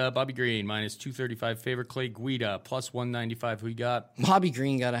Guida. Bobby Green minus 235 favorite. Clay Guida plus 195. Who you got? Bobby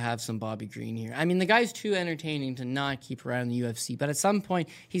Green got to have some Bobby Green here. I mean, the guy's too entertaining to not keep around the UFC, but at some point,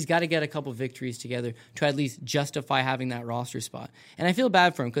 he's got to get a couple victories together to at least justify having that roster spot. And I feel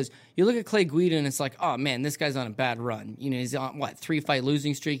bad for him because you look at Clay Guida and it's like, oh man, this guy's on a bad run. He's on, 3-fight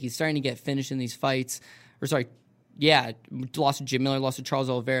losing streak. He's starting to get finished in these fights. Lost to Jim Miller, lost to Charles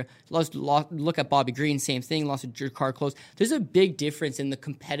Oliveira. Look at Bobby Green, same thing. Lost to Drakkar Klose. There's a big difference in the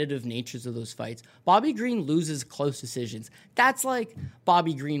competitive natures of those fights. Bobby Green loses close decisions. That's like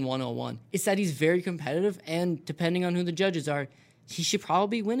Bobby Green 101. It's that he's very competitive, and depending on who the judges are, he should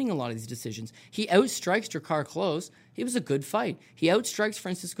probably be winning a lot of these decisions. He outstrikes Drakkar Klose. It was a good fight. He outstrikes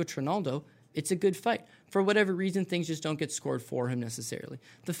Francisco Trinaldo. It's a good fight. For whatever reason, things just don't get scored for him necessarily.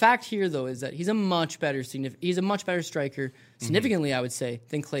 The fact here, though, is that he's a much better striker, significantly, I would say,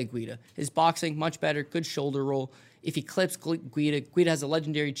 than Clay Guida. His boxing, much better, good shoulder roll. if he clips Guida has a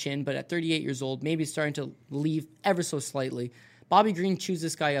legendary chin, but at 38 years old, maybe he's starting to leave ever so slightly. Bobby Green chews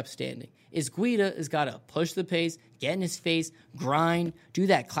this guy up standing. Guida has got to push the pace, get in his face, grind, do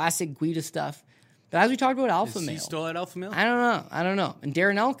that classic Guida stuff. But as we talked about alpha male. Is he still at alpha male? I don't know. And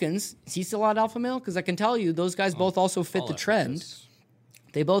Darren Elkins, is he still at alpha male? Because I can tell you, those guys both also fit the trend.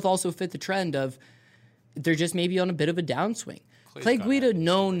 They both also fit the trend of they're just maybe on a bit of a downswing. Clay Guida,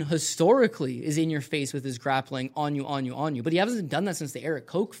 known historically, is in your face with his grappling on you. But he hasn't done that since the Eric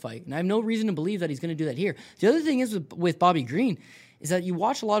Koch fight. And I have no reason to believe that he's going to do that here. The other thing is with Bobby Green is that you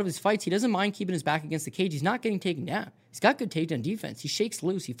watch a lot of his fights. He doesn't mind keeping his back against the cage. He's not getting taken down. He's got good takedown defense. He shakes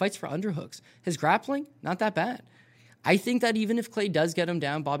loose. He fights for underhooks. His grappling, not that bad. I think that even if Clay does get him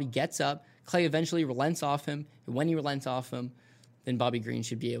down, Bobby gets up. Clay eventually relents off him. And when he relents off him, then Bobby Green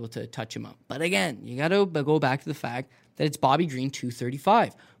should be able to touch him up. But again, you got to go back to the fact that it's Bobby Green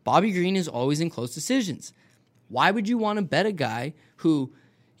 235. Bobby Green is always in close decisions. Why would you want to bet a guy who,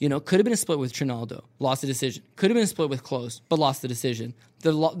 could have been a split with Trinaldo, lost the decision. Could have been a split with Close, but lost the decision.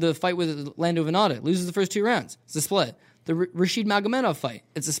 The fight with Lando Venata, loses the first 2 rounds. It's a split. The Rashid Magomedov fight,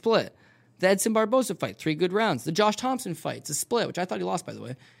 it's a split. The Edson Barboza fight, 3 good rounds. The Josh Thompson fight, it's a split, which I thought he lost, by the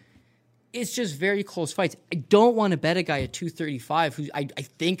way. It's just very close fights. I don't want to bet a guy at 235 who I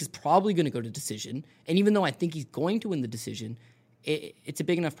think is probably going to go to decision. And even though I think he's going to win the decision, it's a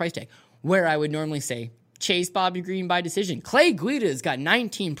big enough price tag. Where I would normally say, chase Bobby Green by decision. Clay Guida has got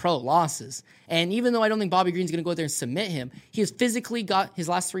 19 pro losses. And even though I don't think Bobby Green's going to go out there and submit him, he has physically got his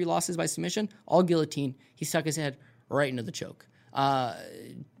last 3 losses by submission, all guillotine. He stuck his head right into the choke.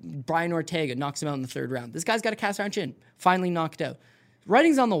 Brian Ortega knocks him out in the 3rd round. This guy's got a cast iron chin, finally knocked out.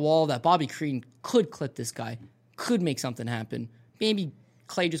 Writing's on the wall that Bobby Green could clip this guy, could make something happen. Maybe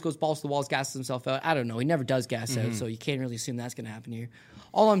Clay just goes balls to the walls, gasses himself out. I don't know. He never does gas out, so you can't really assume that's going to happen here.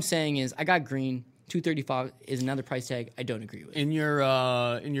 All I'm saying is I got Green. 235 is another price tag I don't agree with. In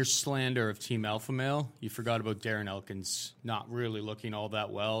your slander of Team Alpha Male, you forgot about Darren Elkins not really looking all that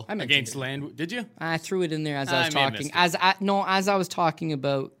well against Land. Did you? I threw it in there as I was talking. As I was talking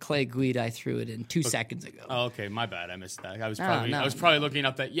about Clay Guida, I threw it in 2 seconds ago. Oh, okay, my bad. I missed that. I was probably looking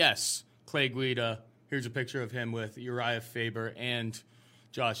up that Clay Guida. Here's a picture of him with Uriah Faber and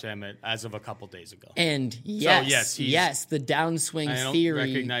Josh Emmett as of a couple days ago. And yes, the downswing theory. I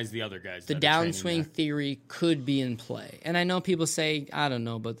don't recognize the other guys. The downswing theory could be in play. And I know people say, I don't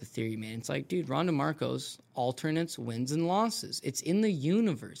know about the theory, man. It's like, dude, Ronda Marcos alternates wins and losses. It's in the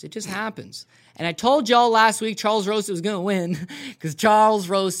universe. It just happens. And I told y'all last week Charles Rosa was going to win because Charles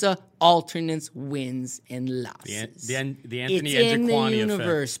Rosa alternates wins and losses. The Anthony It's in the Edgequani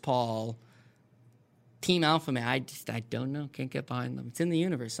universe, effect. Paul. Team Alpha, man, I don't know. Can't get behind them. It's in the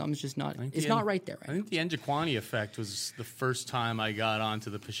universe. Something's just not. It's not right there. I think the Edgequani effect was the first time I got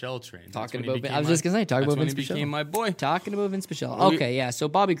onto the Pichel train. I was just gonna say, talking about Vince Pichel. Became my boy. Talking about Vince Pichel. Okay, yeah. So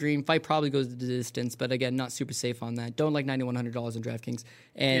Bobby Green fight probably goes the distance, but again, not super safe on that. Don't like $9,100 on DraftKings,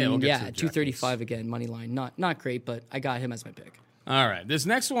 and we'll get to 235 again, money line. Not great, but I got him as my pick. All right, this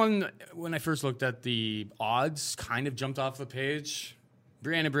next one, when I first looked at the odds, kind of jumped off the page.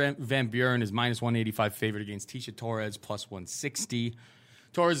 Brianna Van Buren is minus 185 favorite against Tecia Torres, plus 160.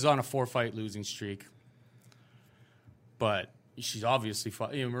 Torres is on a 4-fight losing streak. But she's obviously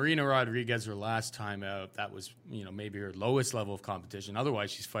fought. Marina Rodriguez, her last time out, that was maybe her lowest level of competition.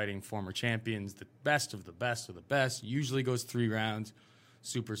 Otherwise, she's fighting former champions, the best of the best of the best. Usually goes 3 rounds.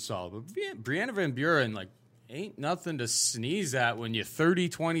 Super solid. But Brianna Van Buren, ain't nothing to sneeze at when you're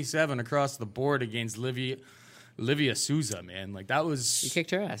 30-27 across the board against Livia Souza, man. That was... She kicked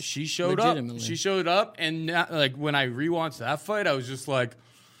her ass. She showed up. She showed up, and when I rewatched that fight, I was just like,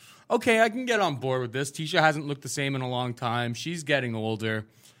 okay, I can get on board with this. Tecia hasn't looked the same in a long time. She's getting older.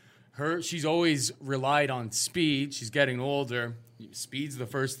 She's always relied on speed. She's getting older. Speed's the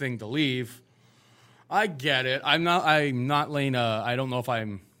first thing to leave. I get it. I'm not laying I don't know if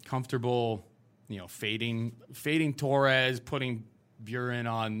I'm comfortable, fading Torres, putting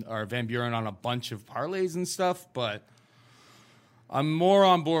Van Buren on a bunch of parlays and stuff, but I'm more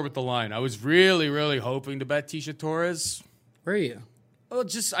on board with the line. I was really, really hoping to bet Tecia Torres. Where are you? Well,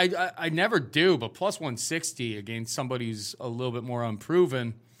 just I never do, but plus 160 against somebody who's a little bit more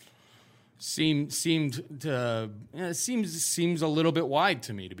unproven seems a little bit wide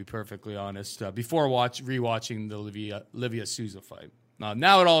to me, to be perfectly honest. Before rewatching the Livia Souza fight.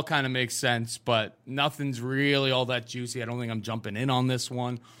 Now it all kind of makes sense, but nothing's really all that juicy. I don't think I'm jumping in on this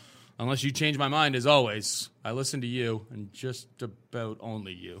one. Unless you change my mind, as always. I listen to you, and just about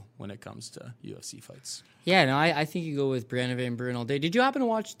only you, when it comes to UFC fights. Yeah, no, I think you go with Brianna Van Buren all day. Did you happen to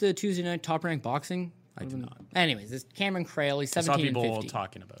watch the Tuesday night Top Rank Boxing I do not. Anyways, this Cameron Crail, he's I 17 saw people and 15.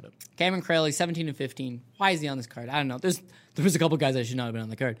 talking about it. Cameron Crail, he's 17 and 15. Why is he on this card? I don't know. There was a couple guys that should not have been on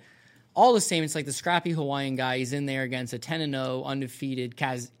the card. All the same, it's like the scrappy Hawaiian guy. He's in there against a 10-0 undefeated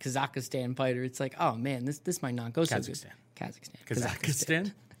Kazakhstan fighter. It's like, oh man, this might not go so good.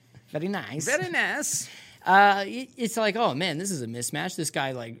 Kazakhstan. Very nice. Very nice. It's like, oh man, this is a mismatch. This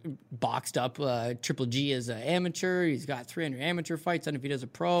guy like boxed up Triple G as an amateur. He's got 300 amateur fights, undefeated as a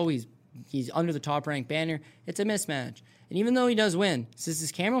pro. He's under the top ranked banner. It's a mismatch. And even though he does win, since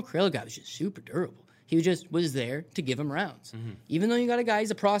this Cameron Crail guy was just super durable. He just was there to give him rounds. Mm-hmm. Even though you got a guy,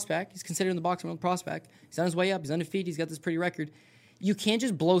 he's a prospect. He's considered in the boxing world prospect. He's on his way up. He's undefeated. He's got this pretty record. You can't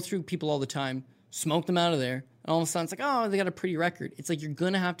just blow through people all the time, smoke them out of there, and all of a sudden it's like, oh, they got a pretty record. It's like you're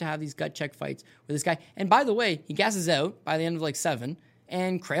going to have these gut check fights with this guy. And by the way, he gasses out by the end of like 7,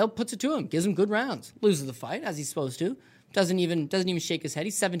 and Crail puts it to him, gives him good rounds, loses the fight as he's supposed to, doesn't even shake his head.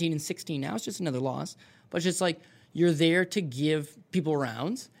 He's 17 and 16 now. It's just another loss. But it's just like you're there to give people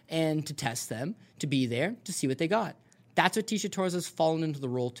rounds and to test them, to be there, to see what they got. That's what Tecia Torres has fallen into the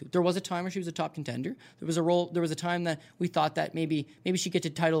role to. There was a time where she was a top contender. There was a time that we thought that maybe she'd get to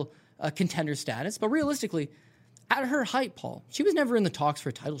title contender status. But realistically, at her height, Paul, she was never in the talks for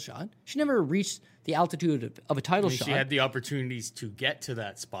a title shot. She never reached the altitude of a title shot. She had the opportunities to get to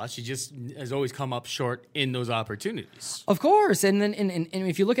that spot. She just has always come up short in those opportunities. Of course. And then and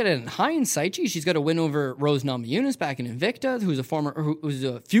if you look at it in hindsight, she's got a win over Rose Namajunas back in Invicta, who's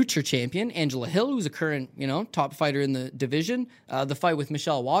a future champion. Angela Hill, who's a current, top fighter in the division. The fight with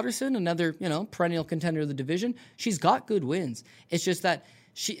Michelle Watterson, another, perennial contender of the division. She's got good wins. It's just that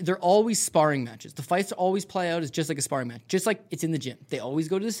they're always sparring matches. The fights always play out as just like a sparring match, just like it's in the gym. They always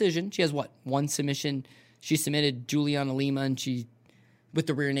go to decision. She has one submission. She submitted Juliana Lima, and with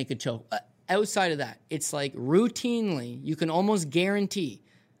the rear naked choke. Outside of that, it's like routinely, you can almost guarantee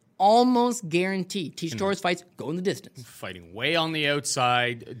Tecia Torres fights go in the distance. Fighting way on the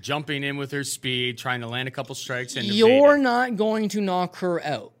outside, jumping in with her speed, trying to land a couple strikes. And you're not going to knock her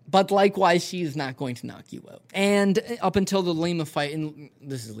out. But likewise, she is not going to knock you out. And up until the Lima fight, and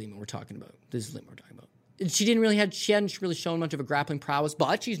this is Lima we're talking about. She hadn't really shown much of a grappling prowess,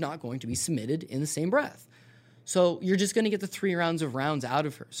 but she's not going to be submitted in the same breath. So you're just going to get the 3 rounds out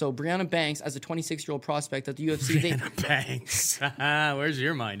of her. So Brianna Banks, as a 26-year-old prospect at the UFC, Brianna Banks. Where's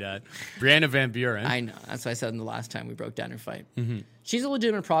your mind at? Brianna Van Buren. I know. That's what I said in the last time we broke down her fight. Mm-hmm. She's a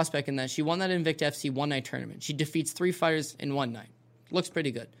legitimate prospect in that she won that Invicta FC one-night tournament. She defeats 3 fighters in one night. Looks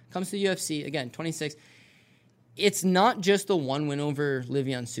pretty good. Comes to the UFC, again, 26. It's not just the one win over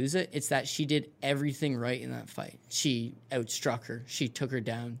Liviane Souza. It's that she did everything right in that fight. She outstruck her. She took her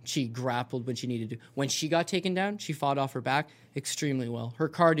down. She grappled when she needed to. When she got taken down, she fought off her back extremely well. Her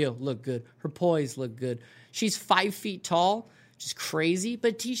cardio looked good. Her poise looked good. She's 5 feet tall. Just crazy,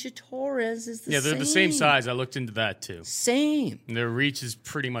 but Tecia Torres is the same. Yeah, they're the same size. I looked into that too. Same. And their reach is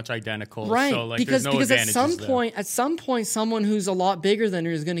pretty much identical. Right. So because there's no advantages at some point, someone who's a lot bigger than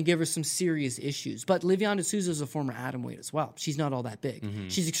her is going to give her some serious issues. But Liviane Souza is a former atomweight as well. She's not all that big. Mm-hmm.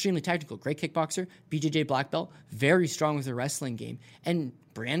 She's extremely technical. Great kickboxer, BJJ black belt, very strong with her wrestling game. And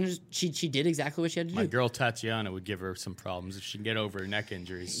Brianna, she did exactly what she had to do. My girl Tatiana would give her some problems if she can get over her neck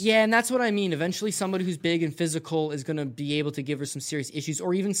injuries. Yeah, and that's what I mean. Eventually, somebody who's big and physical is going to be able to give her some serious issues,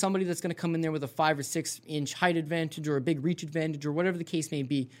 or even somebody that's going to come in there with a 5 or 6 inch height advantage or a big reach advantage or whatever the case may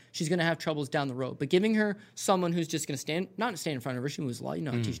be. She's going to have troubles down the road. But giving her someone who's just going to not stand in front of her, she moves a lot,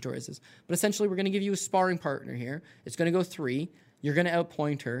 how Tecia Torres is. But essentially, we're going to give you a sparring partner here. It's going to go 3. You're going to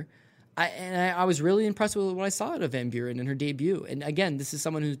outpoint her. I was really impressed with what I saw out of Van Buren in her debut. And again, this is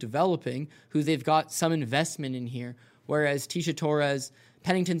someone who's developing, who they've got some investment in here. Whereas Tecia Torres,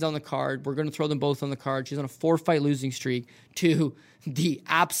 Pennington's on the card. We're going to throw them both on the card. She's on a 4-fight losing streak to the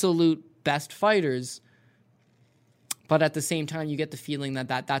absolute best fighters. But at the same time, you get the feeling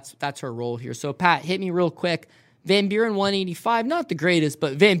that's her role here. So, Pat, hit me real quick. Van Buren 185, not the greatest,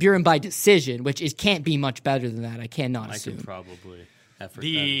 but Van Buren by decision, which can't be much better than that. I cannot assume. I could probably.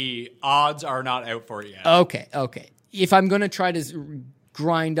 The odds are not out for it yet. Okay. If I'm going to try to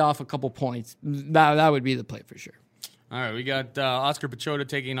grind off a couple points, that would be the play for sure. All right, we got Oscar Pichota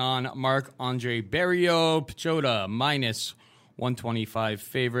taking on Marc-Andre Barriault. Pichota minus 125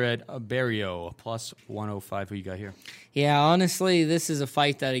 favorite. Barriault plus 105. Who you got here? Yeah, honestly, this is a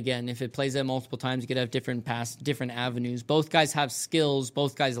fight that, again, if it plays out multiple times, you could have different avenues. Both guys have skills.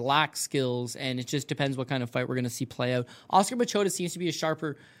 Both guys lack skills, and it just depends what kind of fight we're going to see play out. Oscar Pichota seems to be a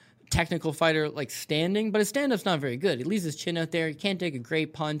sharper technical fighter, like standing, but his stand-up's not very good. He leaves his chin out there. He can't take a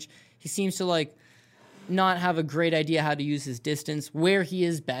great punch. He seems to, not have a great idea how to use his distance. Where he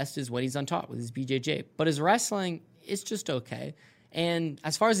is best is when he's on top with his BJJ. But his wrestling, it's just okay. And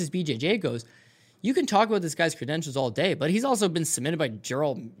as far as his BJJ goes, You can talk about this guy's credentials all day, but he's also been submitted by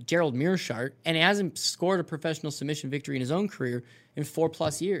Gerald Mearshart, and he hasn't scored a professional submission victory in his own career in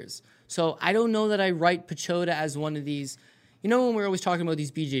 4+ years. So I don't know that I write Pichota as one of these. You know, when we're always talking about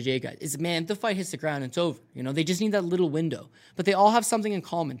these BJJ guys, it's, man, if the fight hits the ground, it's over. You know, they just need that little window. But they all have something in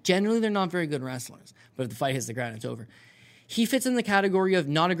common. Generally, they're not very good wrestlers. But if the fight hits the ground, it's over. He fits in the category of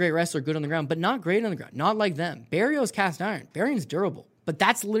not a great wrestler, good on the ground, but not great on the ground. Not like them. Barrio's cast iron. Barrion's durable. But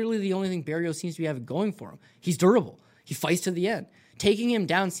that's literally the only thing Barrio seems to be having going for him. He's durable. He fights to the end. Taking him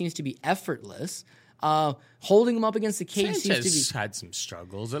down seems to be effortless. Holding him up against the cage seems to be... had some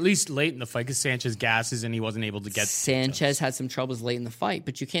struggles, at least late in the fight, because Sanchez gasses and he wasn't able to get... Sanchez had some troubles late in the fight,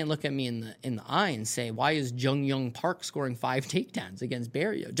 but you can't look at me in the eye and say, why is Jung Young Park scoring 5 takedowns against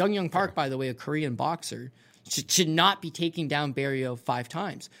Barrio? Jung Young Park, by the way, a Korean boxer, should not be taking down Barrio 5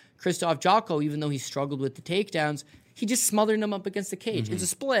 times. Krzysztof Jotko, even though he struggled with the takedowns, he just smothered him up against the cage. It's a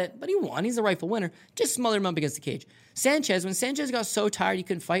split, but he won. He's a rightful winner. Just smothered him up against the cage. Sanchez, when Sanchez got so tired he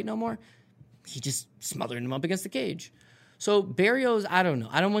couldn't fight no more, he just smothered him up against the cage. So Barrios, I don't know.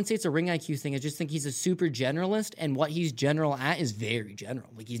 I don't want to say it's a ring IQ thing. I just think he's a super generalist, and what he's general at is very general.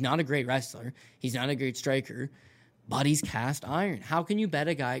 Like, he's not a great wrestler. He's not a great striker, but he's cast iron. How can you bet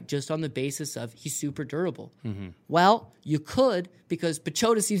a guy just on the basis of he's super durable? Well, you could, because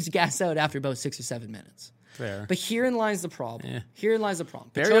Pichota seems to gas out after about 6 or 7 minutes. Fair. But herein lies the problem. Yeah. Herein lies the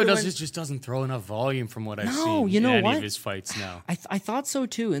problem. Barrio just doesn't throw enough volume from what I've seen you know in any what? of his fights now. I thought so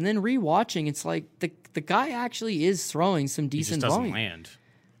too. And then rewatching, it's like the guy actually is throwing some He just decent doesn't volume. land.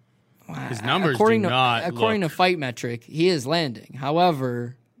 His numbers according do not According look... to Fight Metric, he is landing.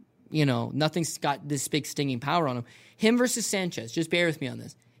 However, you know, nothing's got this big stinging power on him. Him versus Sanchez, just bear with me on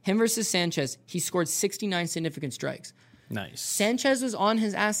this. Him versus Sanchez, he scored 69 significant strikes. Nice. Sanchez was on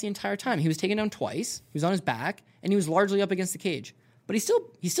his ass the entire time. He was taken down twice. He was on his back, and he was largely up against the cage. But he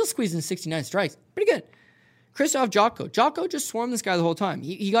still squeezed in 69 strikes. Pretty good. Krzysztof Jotko. Jotko just swarmed this guy the whole time.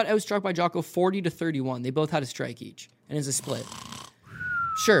 He got outstruck by Jotko 40-31. They both had a strike each, and it's a split.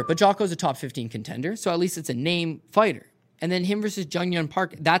 Sure, but Jotko's a top 15 contender, so at least it's a name fighter. And then him versus Jung Young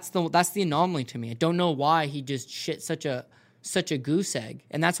Park, that's the anomaly to me. I don't know why he just shit such a goose egg,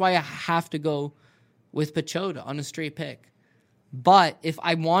 and that's why I have to go with Pichota on a straight pick. But if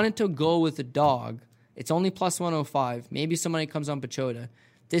I wanted to go with a dog, it's only plus 105. Maybe somebody comes on Pichota.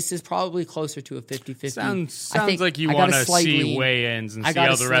 This is probably closer to a 50-50. Sounds like you want to see weigh-ins and see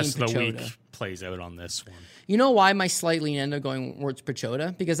how the rest of the week plays out on this one. You know why my slight lean ended up going towards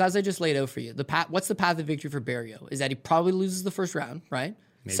Pichota? Because as I just laid out for you, what's the path of victory for Barrio? Is that he probably loses the first round, right?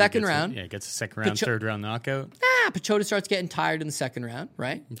 Maybe second round. Gets a second round, third round knockout. Pichota starts getting tired in the second round,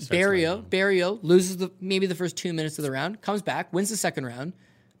 right? Barrio loses maybe the first 2 minutes of the round, comes back, wins the second round,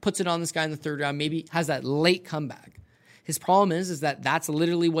 puts it on this guy in the third round, maybe has that late comeback. His problem is that that's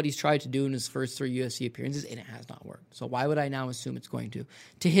literally what he's tried to do in his first 3 UFC appearances, and it has not worked. So why would I now assume it's going to?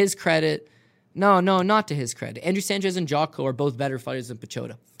 To his credit, no, not to his credit. Andrew Sanchez and Jotko are both better fighters than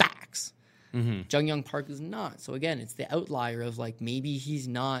Pichota. Facts. Jung Young Park is not. So again, it's the outlier of like maybe he's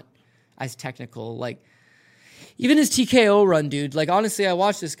not as technical. Like even his TKO run, dude. Like honestly, I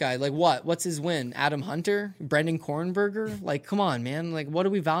watched this guy. Like what's his win? Adam Hunter, Brendan Kornberger. Like come on, man. Like what are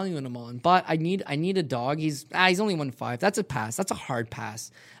we valuing him on? But I need a dog. He's only 1-5. That's a pass. That's a hard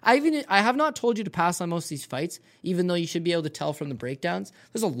pass. I have not told you to pass on most of these fights, even though you should be able to tell from the breakdowns.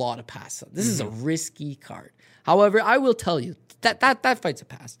 There's a lot of pass. This is a risky card. However, I will tell you that fight's a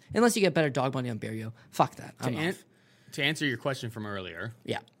pass. Unless you get better dog money on Barrio. Fuck that. I'm off. To answer your question from earlier,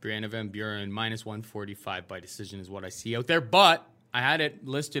 yeah, Brianna Van Buren minus 145 by decision is what I see out there, but I had it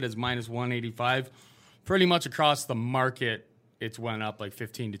listed as minus 185. Pretty much across the market, it's went up like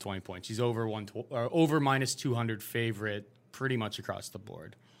 15 to 20 points. She's over minus 200 favorite pretty much across the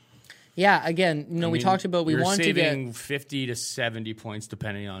board. Yeah, again, we talked about we wanted to get saving 50 to 70 points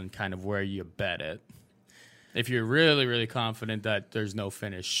depending on kind of where you bet it. If you're really, really confident that there's no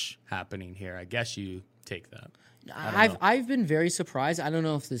finish happening here, I guess you take that. I've been very surprised. I don't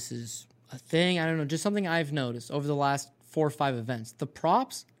know if this is a thing. I don't know. Just something I've noticed over the last 4 or 5 events. The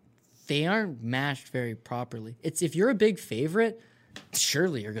props, they aren't matched very properly. It's if you're a big favorite,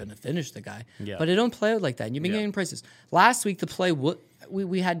 surely you're going to finish the guy. Yeah. But it don't play out like that. And you've been getting prices. Last week, the play,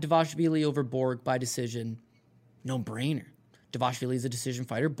 we had Dvalishvili over Borg by decision. No brainer. Dvalishvili is a decision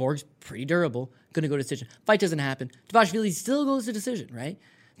fighter. Borg's pretty durable. Going to go to decision. Fight doesn't happen. Dvalishvili still goes to decision, right?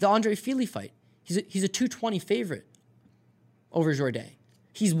 The Andre Fili fight. He's a 220 favorite over Jourdain.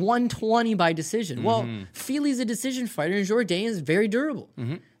 He's 120 by decision. Mm-hmm. Well, Fili's a decision fighter, and Jourdain is very durable.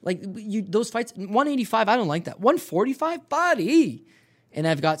 Mm-hmm. Like those fights, 185, I don't like that. 145, buddy. and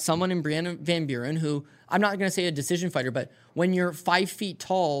I've got someone in Brianna Van Buren who, I'm not going to say a decision fighter, but when you're 5 feet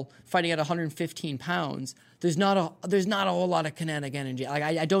tall fighting at 115 pounds, there's not a whole lot of kinetic energy. Like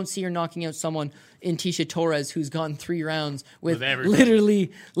I don't see her knocking out someone in Tisha Torres who's gone 3 rounds with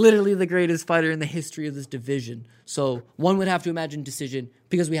literally the greatest fighter in the history of this division. So one would have to imagine decision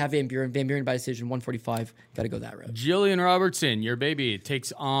because we have Van Buren by decision, 145. Got to go that route. Jillian Robertson, your baby,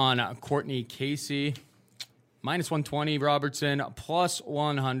 takes on Courtney Casey. Minus 120 Robertson, plus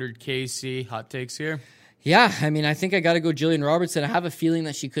 100 Casey. Hot takes here. Yeah, I mean, I think I got to go Jillian Robertson. I have a feeling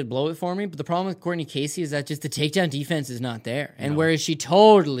that she could blow it for me, but the problem with Courtney Casey is that just the takedown defense is not there. And whereas she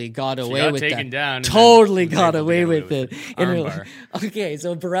totally got away with that. Down totally got away with it. Okay,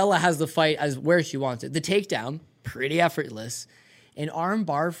 so Barella has the fight as where she wants it. The takedown, pretty effortless. An arm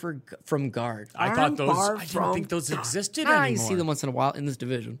bar from guard. I didn't think those existed anymore. I see them once in a while in this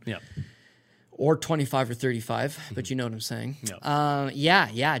division. Yeah. Or 25 or 35, but you know what I'm saying.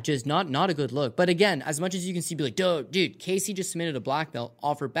 Yep. Just not a good look. But again, as much as you can see, be like, dude, Casey just submitted a black belt,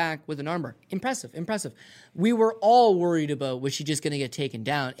 offered back with an armbar. Impressive. We were all worried about, was she just going to get taken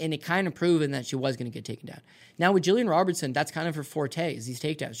down? And it kind of proven that she was going to get taken down. Now with Jillian Robertson, that's kind of her forte, is these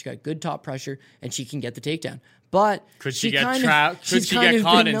takedowns. She got good top pressure, and she can get the takedown. But could she get trapped? Could she get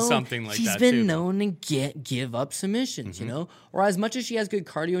caught in something like that? She's been known to give up submissions, you know? Or as much as she has good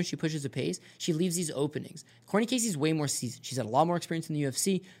cardio and she pushes the pace, she leaves these openings. Courtney Casey's way more seasoned. She's had a lot more experience in the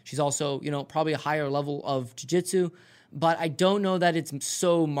UFC. She's also, probably a higher level of jiu-jitsu. But I don't know that it's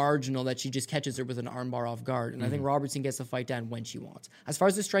so marginal that she just catches her with an armbar off guard. And I think Robertson gets the fight down when she wants. As far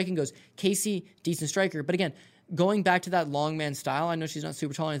as the striking goes, Casey, decent striker. But again, going back to that long man style, I know she's not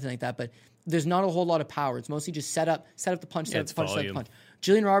super tall or anything like that, but there's not a whole lot of power. It's mostly just set up the punch, set up the punch.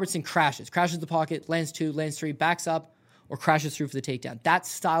 Jillian Robertson crashes the pocket, lands 2, lands 3, backs up, or crashes through for the takedown. That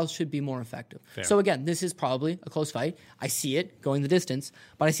style should be more effective. Fair. So again, this is probably a close fight. I see it going the distance,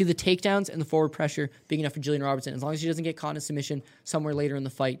 but I see the takedowns and the forward pressure being enough for Jillian Robertson. As long as she doesn't get caught in a submission somewhere later in the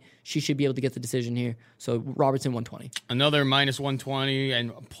fight, she should be able to get the decision here. So Robertson 120. Another minus 120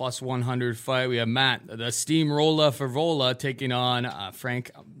 and plus 100 fight. We have Matt, the Steamroller Favola, taking on Frank.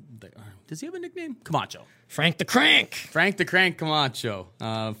 Does he have a nickname? Camacho. Frank the Crank Camacho.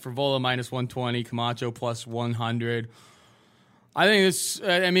 Favola minus 120, Camacho plus 100. I think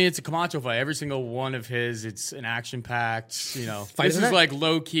it's a Camacho fight. Every single one of his, it's an action-packed, this is like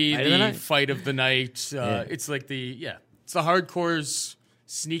low-key, the fight of the night. It's like it's the hardcore's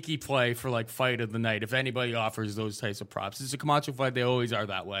sneaky play for like fight of the night. If anybody offers those types of props, it's a Camacho fight. They always are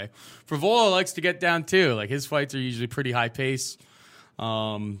that way. Favola likes to get down too. Like his fights are usually pretty high pace.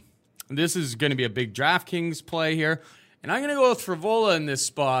 This is going to be a big DraftKings play here. And I'm going to go with Favola in this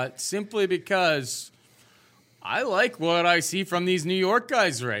spot simply because I like what I see from these New York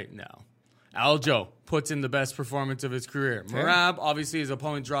guys right now. Aljo puts in the best performance of his career. Merab, obviously, his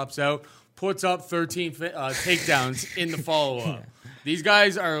opponent drops out, puts up 13 takedowns in the follow-up. These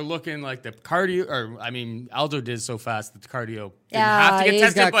guys are looking like the cardio, Aljo did so fast that the cardio didn't have to get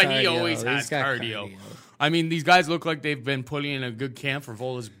tested, but he always has cardio. I mean, these guys look like they've been putting in a good camp.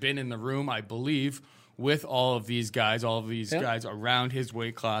 Favola's been in the room, I believe, with all of these guys guys around his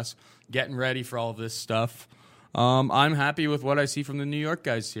weight class, getting ready for all of this stuff. I'm happy with what I see from the New York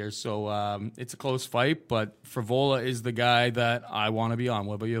guys here. So it's a close fight, but Favola is the guy that I want to be on.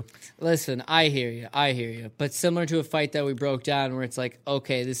 What about you? Listen, I hear you. But similar to a fight that we broke down where it's like,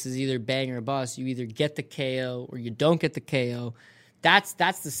 okay, this is either bang or bust. You either get the KO or you don't get the KO. That's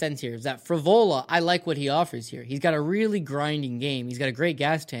the sense here, is that Favola, I like what he offers here. He's got a really grinding game. He's got a great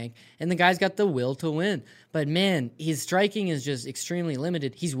gas tank, and the guy's got the will to win. But man, his striking is just extremely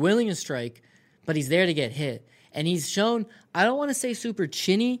limited. He's willing to strike, but he's there to get hit. And he's shown, I don't want to say super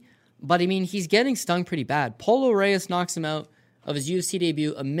chinny, but I mean, he's getting stung pretty bad. Polo Reyes knocks him out of his UFC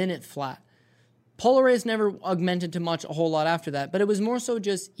debut a minute flat. Polo Reyes never augmented to much a whole lot after that, but it was more so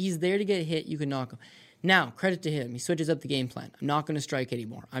just he's there to get hit, you can knock him. Now, credit to him. He switches up the game plan. I'm not going to strike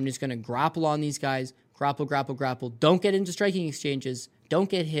anymore. I'm just going to grapple on these guys. Grapple. Don't get into striking exchanges. Don't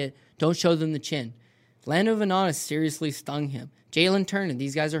get hit. Don't show them the chin. Lando Vannata seriously stung him. Jalen Turner,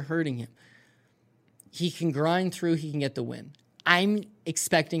 these guys are hurting him. He can grind through. He can get the win. I'm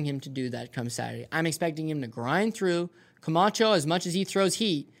expecting him to do that come Saturday. I'm expecting him to grind through. Camacho, as much as he throws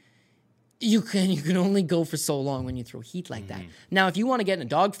heat, you can only go for so long when you throw heat like that. Now, if you want to get in a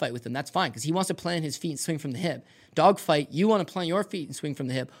dogfight with him, that's fine, because he wants to plant his feet and swing from the hip. Dogfight, you want to plant your feet and swing from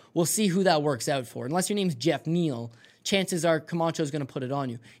the hip. We'll see who that works out for. Unless your name's Jeff Neal, chances are Camacho's going to put it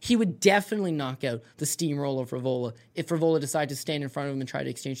on you. He would definitely knock out the steamroller Favola if Favola decided to stand in front of him and try to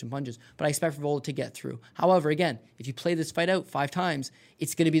exchange some punches. But I expect Favola to get through. However, again, if you play this fight out 5 times,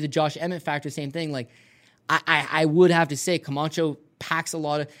 it's going to be the Josh Emmett factor, same thing. Like, I would have to say Camacho packs a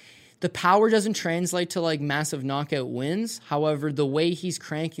lot of. The power doesn't translate to like massive knockout wins. However, the way he's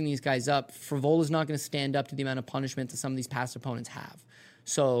cranking these guys up, Frivola's not going to stand up to the amount of punishment that some of these past opponents have.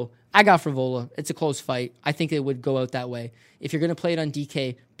 So I got Frivola. It's a close fight. I think it would go out that way. If you're going to play it on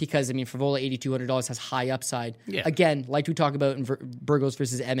DK, because I mean, Frivola $8,200 has high upside. Yeah. Again, like we talk about in Burgos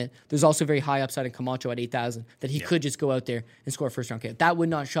versus Emmett, there's also very high upside in Camacho at 8,000 that he could just go out there and score a first round KO. That would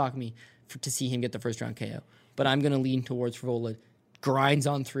not shock me to see him get the first round KO. But I'm going to lean towards Frivola. Grinds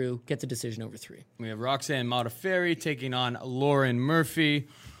on through, gets a decision over 3. We have Roxanne Modafferi taking on Lauren Murphy.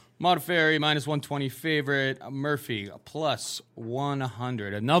 Modafferi, minus 120 favorite. Murphy, plus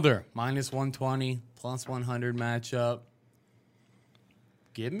 100. Another minus 120, plus 100 matchup.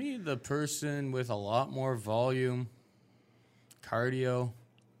 Give me the person with a lot more volume, cardio,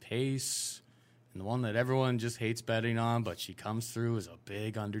 pace, and the one that everyone just hates betting on, but she comes through as a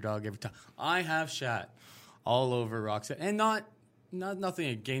big underdog every time. I have Shat all over Roxanne, and nothing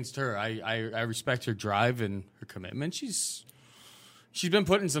against her. I respect her drive and her commitment. She's been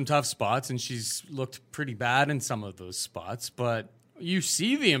put in some tough spots, and she's looked pretty bad in some of those spots. But you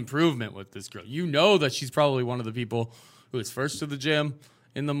see the improvement with this girl. You know that she's probably one of the people who is first to the gym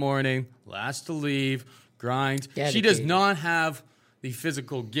in the morning, last to leave, grind. Dedicated. She does not have the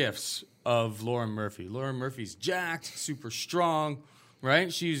physical gifts of Lauren Murphy. Lauren Murphy's jacked, super strong,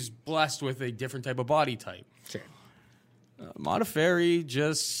 right? She's blessed with a different type of body type. Sure.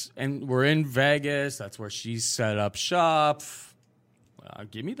 Modafferi and we're in Vegas. That's where she's set up shop.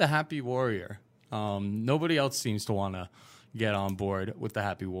 Give me the Happy Warrior. Nobody else seems to want to get on board with the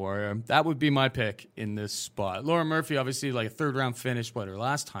Happy Warrior. That would be my pick in this spot. Lauren Murphy, obviously, like a third-round finish, her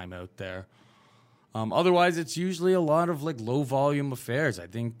last time out there. Otherwise, it's usually a lot of like low-volume affairs. I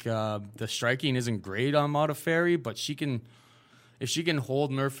think the striking isn't great on Modafferi, but if she can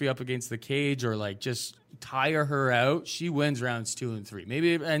hold Murphy up against the cage or like just tire her out, she wins rounds 2 and 3.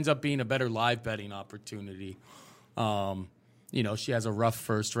 Maybe it ends up being a better live betting opportunity. She has a rough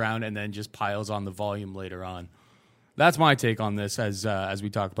first round and then just piles on the volume later on. That's my take on this as we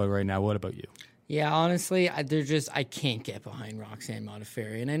talk about right now. What about you? Yeah, honestly, I can't get behind Roxanne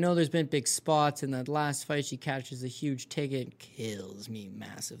Modafferi. And I know there's been big spots in that last fight. She catches a huge ticket, kills me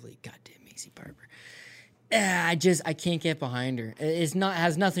massively. Goddamn Macy Barber. I can't get behind her.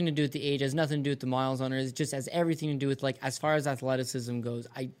 Has nothing to do with the age, has nothing to do with the miles on her. It just has everything to do with like as far as athleticism goes.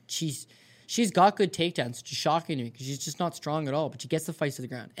 She's got good takedowns, which is shocking to me because she's just not strong at all. But she gets the fights to the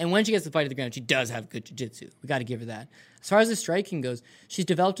ground, and when she gets the fight to the ground, she does have good jiu-jitsu. We got to give her that. As far as the striking goes, she's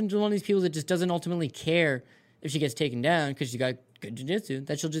developed into one of these people that just doesn't ultimately care if she gets taken down because she got good jiu-jitsu,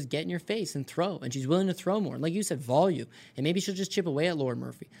 that she'll just get in your face and throw, and she's willing to throw more. And like you said, volume, and maybe she'll just chip away at Lauren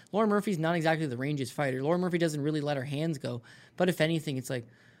Murphy. Lauren Murphy's not exactly the rangiest fighter. Lauren Murphy doesn't really let her hands go, but if anything, it's like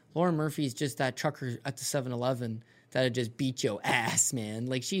Lauren Murphy's just that trucker at the 7-Eleven that'd just beat your ass, man.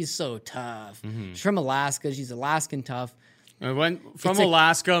 Like, she's so tough. Mm-hmm. She's from Alaska. She's Alaskan tough. I went from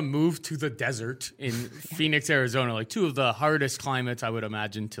Alaska, moved to the desert in Phoenix, Arizona, like 2 of the hardest climates I would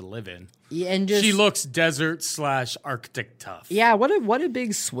imagine to live in. Yeah, and just, she looks desert/Arctic tough. Yeah, what a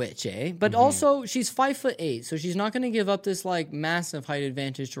big switch, eh? But also, she's 5'8", so she's not going to give up this like massive height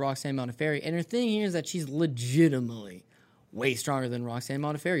advantage to Roxanne Modafferi. And her thing here is that she's legitimately way stronger than Roxanne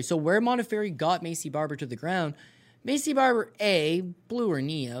Modafferi. So where Modafferi got Macy Barber to the ground, Macy Barber, blew her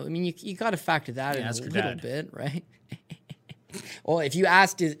knee out. I mean, you got to factor that in a little bit, right? Well, if you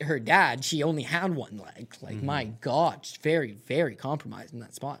asked her dad, she only had one leg. Like, my God, she's very, very compromised in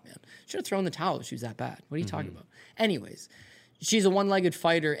that spot, man. Should have thrown the towel if she was that bad. What are you talking about? Anyways, she's a one-legged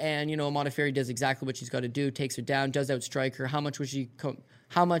fighter, and, Modafferi does exactly what she's got to do, takes her down, does outstrike her. How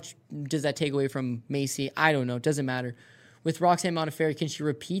much does that take away from Macy? I don't know. It doesn't matter. With Roxanne Modafferi, can she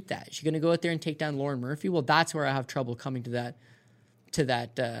repeat that? Is she going to go out there and take down Lauren Murphy? Well, that's where I have trouble coming to that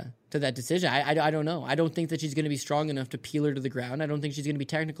decision. I don't know. I don't think that she's going to be strong enough to peel her to the ground. I don't think she's going to be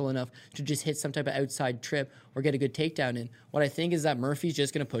technical enough to just hit some type of outside trip or get a good takedown in. What I think is that Murphy's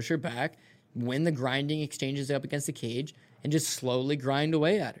just going to push her back, win the grinding exchanges up against the cage, and just slowly grind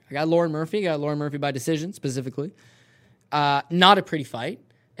away at her. I got Lauren Murphy by decision specifically. Not a pretty fight,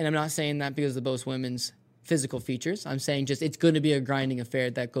 and I'm not saying that because of both women's physical features. I'm saying just it's going to be a grinding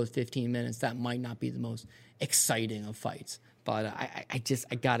affair that goes 15 minutes. That might not be the most exciting of fights. But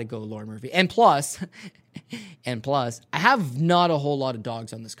I got to go Lauren Murphy. And plus, I have not a whole lot of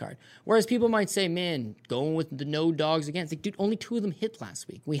dogs on this card. Whereas people might say, man, going with the no dogs again. It's like, dude, only 2 of them hit last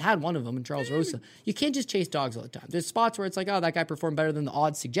week. We had one of them in Charles Rosa. You can't just chase dogs all the time. There's spots where it's like, oh, that guy performed better than the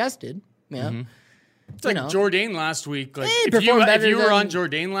odds suggested. Yeah. Mm-hmm. It's like Jourdain last week. Like, if you were on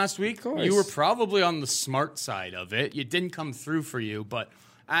Jourdain last week, you were probably on the smart side of it. It didn't come through for you. But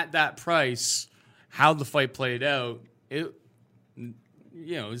at that price, how the fight played out,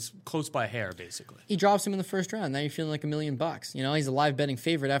 it was close by hair, basically. He drops him in the first round. Now you're feeling like $1 million. He's a live betting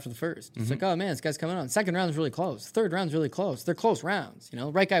favorite after the first. It's like, oh man, this guy's coming on. Second round's really close. Third round's really close. They're close rounds.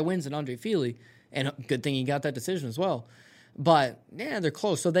 Right guy wins in Andre Fili, and good thing he got that decision as well. But yeah, they're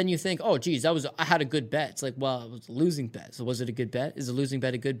close. So then you think, oh geez, I had a good bet. It's like, well, it was a losing bet. So was it a good bet? Is a losing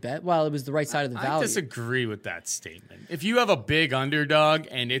bet a good bet? Well, it was the right side of the value. I disagree with that statement. If you have a big underdog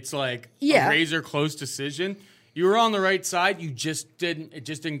and it's like a razor close decision, you were on the right side. It just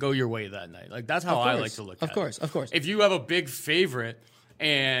didn't go your way that night. Like that's how I like to look at it. Of course. If you have a big favorite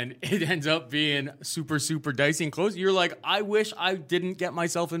and it ends up being super, super dicey and close, you're like, I wish I didn't get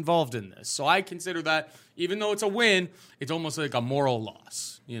myself involved in this. So I consider that, even though it's a win, it's almost like a moral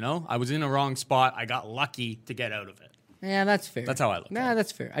loss. I was in a wrong spot. I got lucky to get out of it. Yeah, that's fair. That's how I look at it.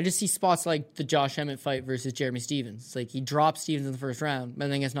 That's fair. I just see spots like the Josh Emmett fight versus Jeremy Stevens. It's like he drops Stevens in the first round, but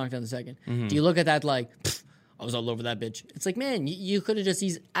then gets knocked out in the second. Mm-hmm. Do you look at that like, I was all over that bitch? It's like, man, you could have just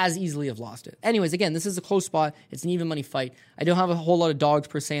as easily have lost it. Anyways, again, this is a close spot. It's an even money fight. I don't have a whole lot of dogs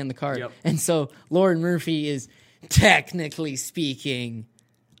per se on the card. Yep. And so Lauren Murphy is, technically speaking,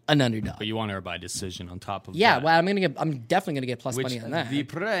 an underdog. But you want her by decision on top of that. Yeah, well, I'm definitely gonna get plus money on that. The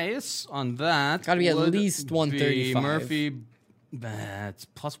price on that got to be at least 135. Murphy, it's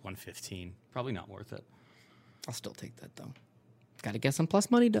plus 115. Probably not worth it. I'll still take that though. Got to get some plus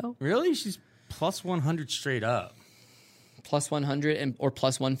money though. Really? She's plus 100 straight up. Plus 100 or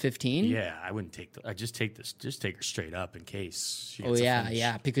plus 115? Yeah, I wouldn't take I just take this. Just take her straight up in case she gets a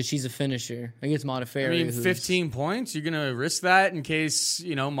finish. Because she's a finisher. I guess Modafferi. 15 points. You're gonna risk that in case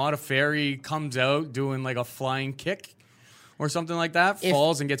Modafferi comes out doing like a flying kick or something like that,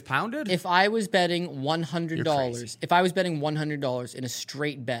 falls and gets pounded. If I was betting $100, in a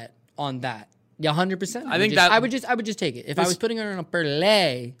straight bet on that. Yeah, 100%. I would just take it. If I was putting it on a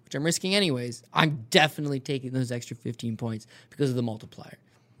parlay, which I'm risking anyways, I'm definitely taking those extra 15 points because of the multiplier.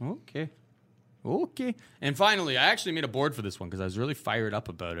 Okay. And finally, I actually made a board for this one because I was really fired up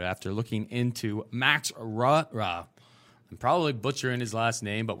about it after looking into Max I'm probably butchering his last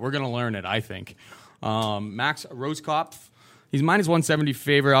name, but we're going to learn it, I think. Max Roskopf. He's minus 170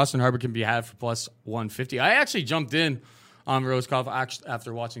 favorite. Austin Harbor can be had for plus 150. I actually jumped in on Roskopf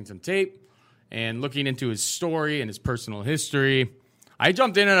after watching some tape and looking into his story and his personal history. I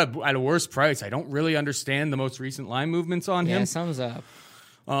jumped in at a worse price. I don't really understand the most recent line movements on him. Yeah, sums up.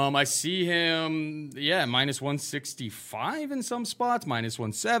 I see him, minus 165 in some spots, minus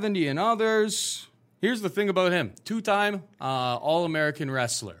 170 in others. Here's the thing about him. 2-time All-American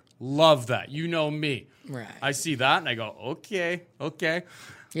wrestler. Love that. You know me. Right. I see that, and I go, okay.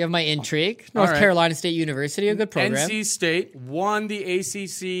 You have my intrigue. North Carolina State University, a good program. NC State won the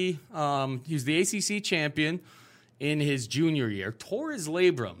ACC. He was the ACC champion in his junior year. Tore his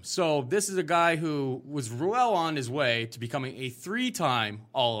labrum. So this is a guy who was well on his way to becoming a 3-time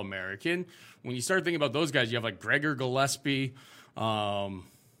All-American. When you start thinking about those guys, you have like Gregor Gillespie.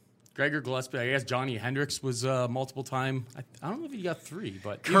 I guess Johnny Hendricks was multiple time. I don't know if he got 3,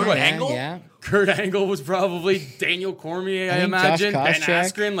 but Kurt Angle? Yeah. Kurt Angle was probably Daniel Cormier, I imagine. Ben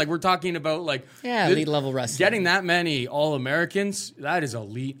Askren. Like, we're talking about elite level wrestling. Getting that many All-Americans, that is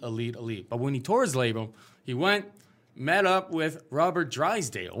elite. But when he tore his labrum, he met up with Robert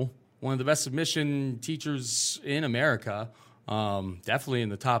Drysdale, one of the best submission teachers in America. Definitely in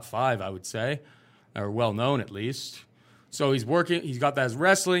the top 5, I would say, or well known at least. So he's working. He's got that as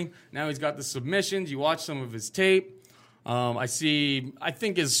wrestling. Now he's got the submissions. You watch some of his tape. I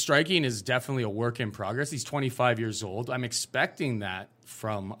think his striking is definitely a work in progress. He's 25 years old. I'm expecting that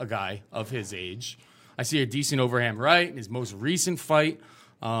from a guy of his age. I see a decent overhand right in his most recent fight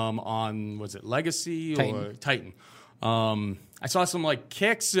on, was it Legacy or Titan? I saw some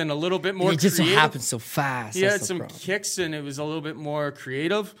kicks and a little bit more creative. It just happened so fast. He had some kicks and it was a little bit more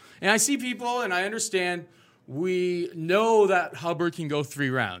creative. And I see people and I understand. We know that Hubbard can go 3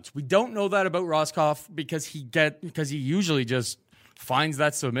 rounds. We don't know that about Roskopf because he usually just finds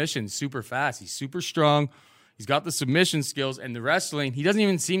that submission super fast. He's super strong. He's got the submission skills and the wrestling. He doesn't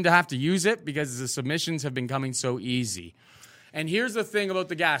even seem to have to use it because the submissions have been coming so easy. And here's the thing about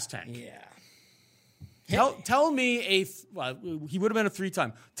the gas tank. Yeah. Tell me he would have been a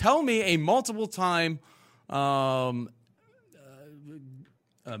 3-time. Tell me a multiple time All-American,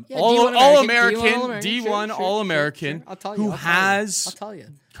 D1 All-American who has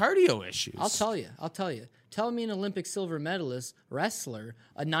cardio issues. I'll tell you. Tell me an Olympic silver medalist, wrestler,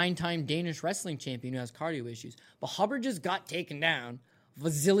 a 9-time Danish wrestling champion who has cardio issues. But Hubbard just got taken down a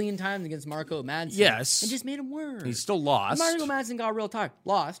zillion times against Marco Madsen. Yes. And just made him worse. He's still lost. Marco Madsen got real tired.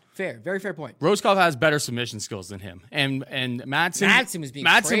 Lost. Fair. Very fair point. Roscoff has better submission skills than him. And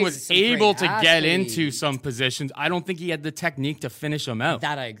Madsen was able to get into some positions. I don't think he had the technique to finish them out.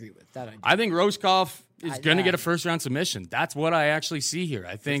 That I agree with. I think Roscoff is going to get a first-round submission. That's what I actually see here.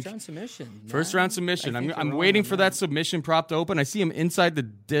 I think first-round submission. I'm waiting for that submission prop to open. I see him inside the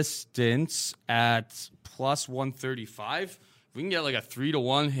distance at plus 135. If we can get like a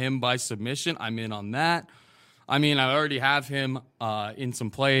 3-1 him by submission, I'm in on that. I mean, I already have him in some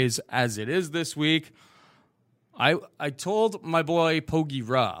plays as it is this week. I told my boy Pogi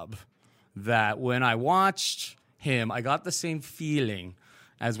Rob that when I watched him, I got the same feeling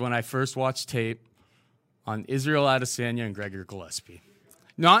as when I first watched tape on Israel Adesanya and Gregor Gillespie.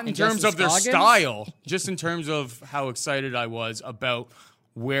 Not in terms of their style, just in terms of how excited I was about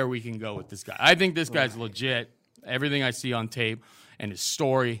where we can go with this guy. I think this guy's legit. Everything I see on tape and his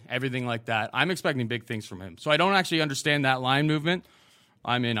story, everything like that. I'm expecting big things from him. So I don't actually understand that line movement.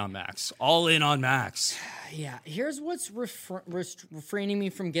 I'm in on Max. All in on Max. Yeah, here's what's refraining me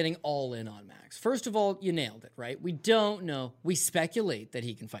from getting all in on Max. First of all, you nailed it, right? We don't know. We speculate that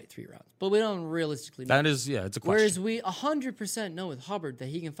he can fight 3 rounds, but we don't realistically know. That is, it's a question. Whereas we 100% know with Hubbard that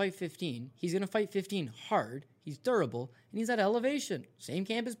he can fight 15. He's going to fight 15 hard. He's durable, and he's at elevation. Same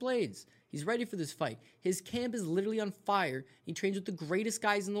camp as Blades. He's ready for this fight. His camp is literally on fire. He trains with the greatest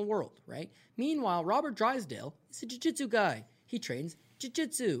guys in the world, right? Meanwhile, Robert Drysdale is a jiu-jitsu guy. He trains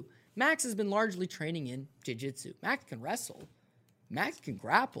jiu-jitsu. Max has been largely training in jiu-jitsu. Max can wrestle. Max can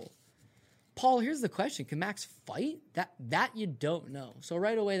grapple. Paul, here's the question. Can Max fight? That you don't know. So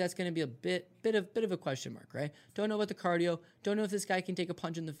right away, that's going to be a bit of a question mark, right? Don't know about the cardio. Don't know if this guy can take a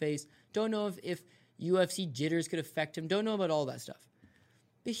punch in the face. Don't know if UFC jitters could affect him. Don't know about all that stuff.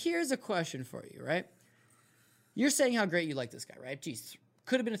 But here's a question for you, right? You're saying how great you like this guy, right? Geez,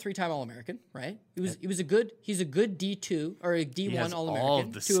 could have been a 3-time All-American, right? He's a good D2 or a D1 All-American. All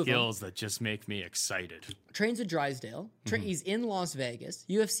of the skills that just make me excited. Trains with Drysdale. He's in Las Vegas.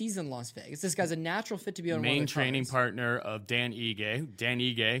 UFC's in Las Vegas. This guy's a natural fit to be on main training partner of Dan Ige. Dan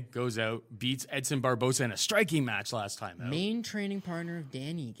Ige goes out, beats Edson Barbosa in a striking match last time out. Main training partner of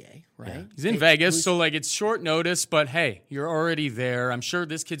Dan Ige, right? Yeah. He's in Vegas, so it's short notice, but hey, you're already there. I'm sure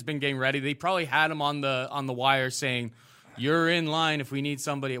this kid's been getting ready. They probably had him on the wire saying, you're in line if we need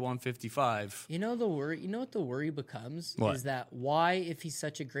somebody at 155. You know what the worry becomes? What? Is that why, if he's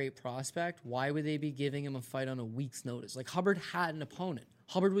such a great prospect, why would they be giving him a fight on a week's notice? Like, Hubbard had an opponent.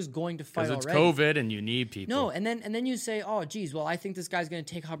 Hubbard was going to fight already. Because it's COVID and you need people. No, and then you say, oh, geez, well, I think this guy's going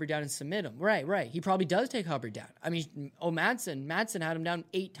to take Hubbard down and submit him. Right. He probably does take Hubbard down. I mean, Madsen had him down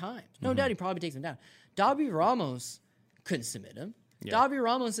 8 times. No doubt he probably takes him down. Davi Ramos couldn't submit him. Yeah. Davi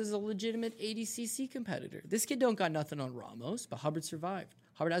Ramos is a legitimate ADCC competitor. This kid don't got nothing on Ramos, but Hubbard survived.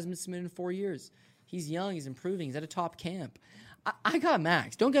 Hubbard hasn't been submitted in 4 years. He's young. He's improving. He's at a top camp. I got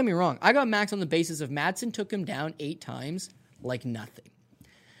Max. Don't get me wrong. I got Max on the basis of Madsen took him down 8 times like nothing.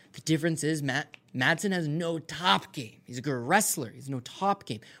 The difference is Madsen has no top game. He's a good wrestler. He's no top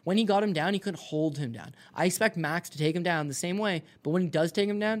game. When he got him down, he couldn't hold him down. I expect Max to take him down the same way, but when he does take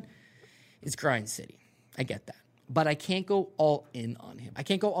him down, it's grind city. I get that. But I can't go all in on him.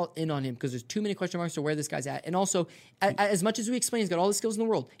 Because there's too many question marks to where this guy's at. And also, as much as we explain, he's got all the skills in the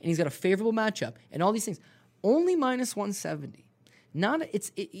world, and he's got a favorable matchup, and all these things. Only minus 170.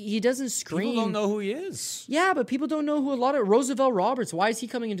 He doesn't scream. People don't know who he is. Yeah, but people don't know who a lot of Roosevelt Roberts. Why is he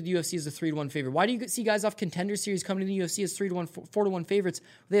coming into the UFC as a 3-1 favorite? Why do you see guys off Contender Series coming into the UFC as 3-1, 4-1 favorites?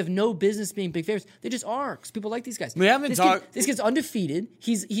 They have no business being big favorites. They just are because people like these guys. We haven't talked. This kid's undefeated.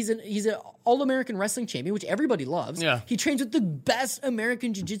 He's an All-American wrestling champion, which everybody loves. Yeah. He trains with the best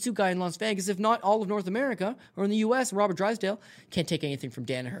American jiu-jitsu guy in Las Vegas, if not all of North America or in the U.S. Robert Drysdale. Can't take anything from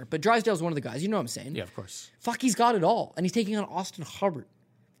Danaher, but Drysdale's one of the guys. You know what I'm saying? Yeah, of course. Fuck, he's got it all, and he's taking on Austin Hubbard.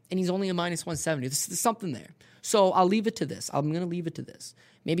 And he's only a minus 170. There's something there. So I'll leave it to this. I'm going to leave it to this.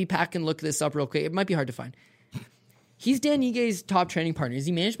 Maybe Pat can look this up real quick. It might be hard to find. He's Dan Ige's top training partner. Is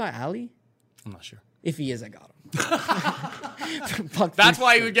he managed by Ali? I'm not sure. If he is, I got him. That's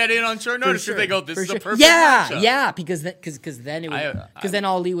why he would get in on short notice if they go, this is a perfect matchup. Yeah, because then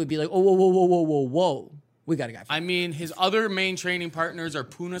Ali would be like, oh, whoa. We got a guy. I mean, his other main training partners are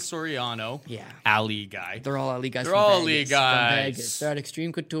Puna Soriano. Yeah. Ali guy. They're all Ali guys. They're all Ali guys. They're at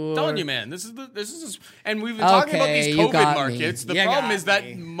Extreme Couture. I'm telling you, man, this is, and we've been talking about these COVID markets. The problem is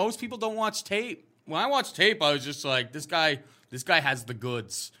that most people don't watch tape. When I watched tape, I was just like, this guy has the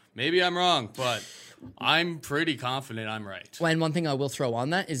goods. Maybe I'm wrong, but I'm pretty confident I'm right. Well, and one thing I will throw on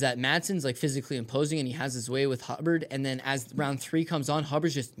that is that Madsen's like physically imposing and he has his way with Hubbard. And then as round 3 comes on,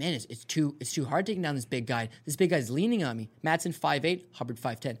 Hubbard's just, man, it's too hard taking down this big guy. This big guy's leaning on me. Madsen 5'8", Hubbard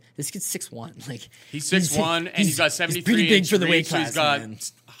 5'10". This kid's 6'1". Like he's 6'1", and he's got 73 he's pretty big for the weight reach, so class. he's got man.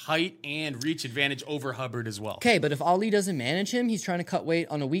 height and reach advantage over Hubbard as well. Okay, but if Ali doesn't manage him, he's trying to cut weight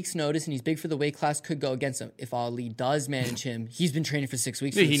on a week's notice, and he's big for the weight class, could go against him. If Ali does manage him, he's been training for 6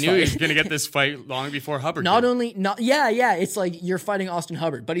 weeks. He knew he was going to get this fight long before Hubbard. It's like you're fighting Austin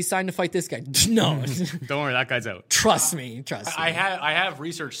Hubbard, but he's signed to fight this guy. No, don't worry, that guy's out. Trust me. I have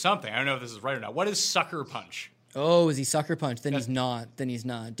researched something. I don't know if this is right or not. What is sucker punch? Oh, is he sucker punch? Then he's not.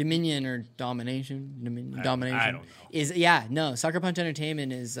 Dominion or domination? Domination. I don't know. Sucker punch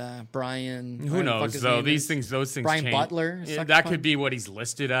entertainment is Brian. Who knows though? Those things Brian change. Butler. Yeah, that could be what he's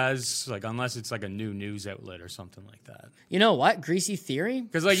listed as, like unless it's like a new news outlet or something like that. You know what? Greasy Theory.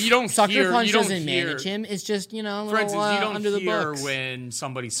 Because like you don't sucker hear, punch you don't doesn't hear, manage him. It's just for instance, little, you don't under the hear books. when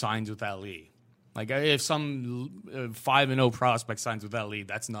somebody signs with Ali. Like if some 5-0 prospect signs with Ali,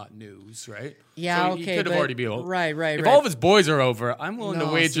 that's not news, right? Yeah, so okay, he could have already been over. Right. If all of his boys are over, I'm willing to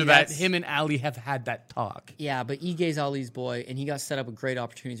wager see, that him and Ali have had that talk. Yeah, but Ige's Ali's boy, and he got set up with great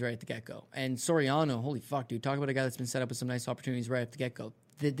opportunities right at the get-go. And Soriano, holy fuck, dude, talk about a guy that's been set up with some nice opportunities right at the get-go.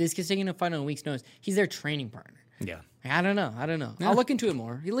 This kid's taking a fight on a week's notice. He's their training partner. Yeah. I don't know. Yeah. I'll look into it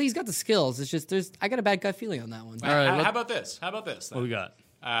more. He's got the skills. It's just I got a bad gut feeling on that one. All right, how about this? Then? What we got?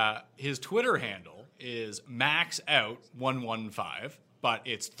 His Twitter handle is MaxOut115, but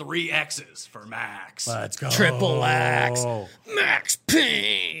it's 3 X's for Max. Let's go. Triple X. Max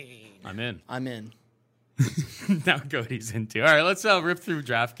Payne. I'm in. Now Cody's into. All right, let's rip through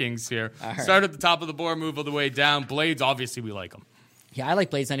DraftKings here. Start at the top of the board, move all the way down. Blades, obviously, we like them. Yeah, I like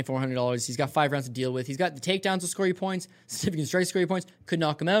Blades, $9,400. He's got 5 rounds to deal with. He's got the takedowns to score you points, significant strikes to score you points. Could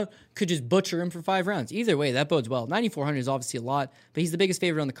knock him out. Could just butcher him for 5 rounds. Either way, that bodes well. 9,400 is obviously a lot, but he's the biggest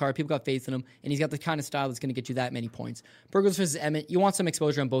favorite on the card. People got faith in him, and he's got the kind of style that's going to get you that many points. Burgos versus Emmett. You want some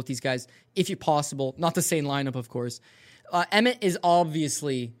exposure on both these guys, if you're possible. Not the same lineup, of course. Emmett is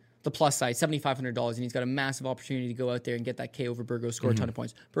obviously the plus side, $7,500, and he's got a massive opportunity to go out there and get that K over Burgos, score a ton of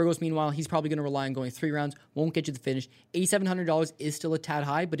points. Burgos, meanwhile, he's probably going to rely on going 3 rounds, won't get you the finish. $8,700 is still a tad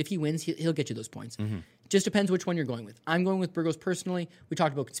high, but if he wins, he'll get you those points. Just depends which one you're going with. I'm going with Burgos personally. We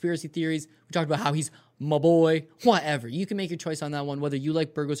talked about conspiracy theories. We talked about how he's my boy. Whatever. You can make your choice on that one, whether you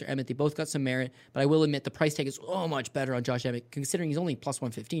like Burgos or Emmett. They both got some merit, but I will admit the price tag is so much better on Josh Emmett, considering he's only plus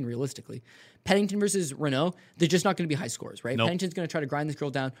 115 realistically. Pennington versus Renault, they're just not going to be high scores, right? Nope. Pennington's going to try to grind this girl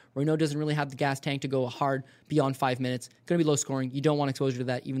down. Renault doesn't really have the gas tank to go hard beyond 5 minutes. Going to be low scoring. You don't want exposure to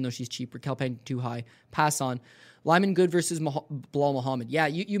that, even though she's cheaper. Cal Pennington too high. Pass on. Lyman Good versus Bilal Muhammad. Yeah,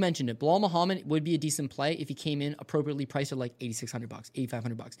 you mentioned it. Bilal Muhammad would be a decent play if he came in appropriately priced at like $8,600,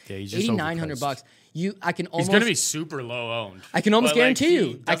 $8,500, Yeah, he's just $8,900. I can almost. He's going to be super low owned. I can almost guarantee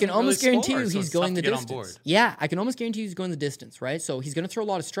you. I can doesn't almost really guarantee score, you so he's it's going tough the to get on board. distance. Yeah, I can almost guarantee you he's going the distance, right? So he's going to throw a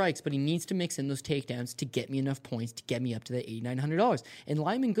lot of strikes, but he needs to mix in those takedowns to get me enough points to get me up to that $8,900. And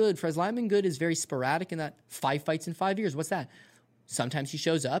Lyman Good, Lyman Good is very sporadic in that 5 fights in 5 years. What's that? Sometimes he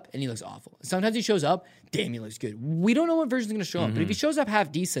shows up and he looks awful. Sometimes he shows up, damn, he looks good. We don't know what version is going to show up, but if he shows up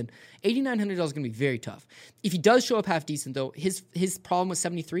half decent, $8,900 is going to be very tough. If he does show up half decent, though, his problem was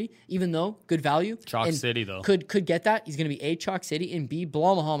 73, even though good value. Chalk City, though. Could get that. He's going to be A, Chalk City, and B,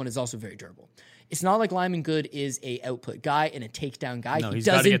 Bilal Muhammad is also very durable. It's not like Lyman Good is a output guy and a takedown guy. No, he he's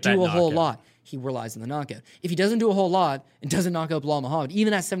gotta doesn't get that do a whole knockout. lot. He relies on the knockout. If he doesn't do a whole lot and doesn't knock out Bilal Muhammad,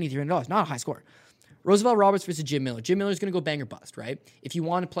 even at $7,300, not a high score. Roosevelt Roberts versus Jim Miller. Jim Miller's going to go bang or bust, right? If you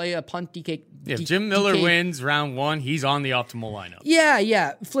want to play a punt DK... If Jim Miller wins round 1, he's on the optimal lineup.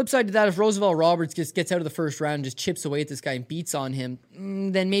 Yeah. Flip side to that, if Roosevelt Roberts just gets out of the first round and just chips away at this guy and beats on him,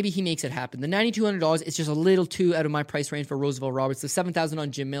 then maybe he makes it happen. The $9,200 is just a little too out of my price range for Roosevelt Roberts. The $7,000 on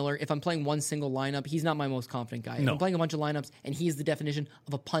Jim Miller. If I'm playing one single lineup, he's not my most confident guy. If I'm playing a bunch of lineups and he's the definition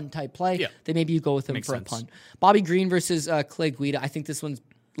of a punt type play, then maybe you go with him Makes for sense. a punt. Bobby Green versus Clay Guida. I think this one's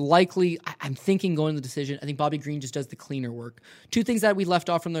likely, I'm thinking going to the decision. I think Bobby Green just does the cleaner work. 2 things that we left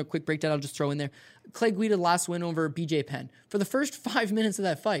off from the quick breakdown, I'll just throw in there. Clay Guida last win over BJ Penn. For the first 5 minutes of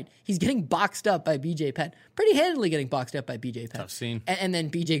that fight, he's getting boxed up by BJ Penn. Pretty handily getting boxed up by BJ Penn. Tough scene. And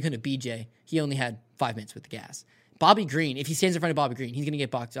then BJ couldn't BJ. He only had 5 minutes with the gas. Bobby Green, if he stands in front of Bobby Green, he's going to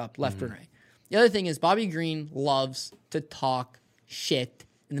get boxed up left and right. The other thing is Bobby Green loves to talk shit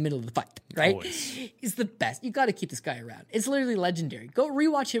in the middle of the fight, right? Always. He's the best. You got to keep this guy around. It's literally legendary. Go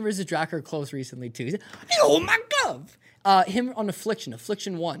rewatch him versus Drakkar close recently too. He's like, oh my god! Him on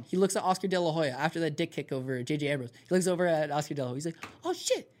Affliction 1. He looks at Oscar De La Hoya after that dick kick over JJ Abrams. He looks over at Oscar De La Hoya. He's like, oh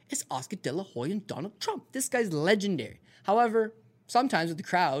shit, it's Oscar De La Hoya and Donald Trump. This guy's legendary. However, sometimes with the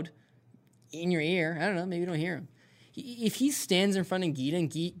crowd, in your ear. I don't know. Maybe you don't hear him. If he stands in front of Guida and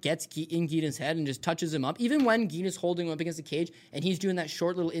gets in Guida's head and just touches him up, even when Guida's holding him up against the cage and he's doing that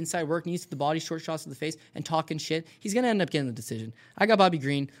short little inside work, knees to the body, short shots to the face, and talking shit, he's going to end up getting the decision. I got Bobby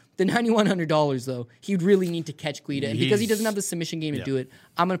Green. The $9,100, though, he'd really need to catch Guida. And because he doesn't have the submission game to do it,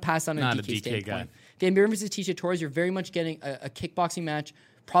 I'm going to pass on a DK standpoint. Dan Beer versus Tecia Torres, you're very much getting a kickboxing match,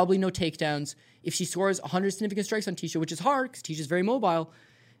 probably no takedowns. If she scores 100 significant strikes on Tecia, which is hard because Ticia's very mobile,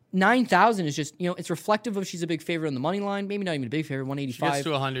 9,000 is just, it's reflective of she's a big favorite on the money line. Maybe not even a big favorite, 185. She gets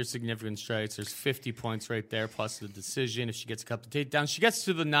to 100 significant strikes. There's 50 points right there, plus the decision. If she gets a couple of takedowns, she gets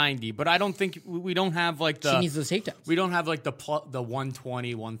to the 90. But I don't think we don't have like the. She needs those takedowns. We don't have like the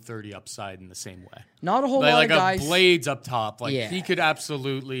 120, 130 upside in the same way. Not a whole lot of guys. Like a Blades up top. Like he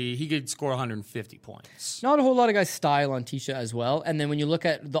could score 150 points. Not a whole lot of guys style on Tecia as well. And then when you look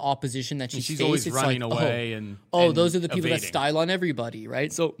at the opposition that she's faced, always it's running like, away and those are the people evading. that style on everybody,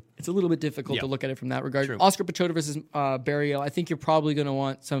 right? So it's a little bit difficult to look at it from that regard. True. Oscar Pichota versus Barrio. I think you're probably going to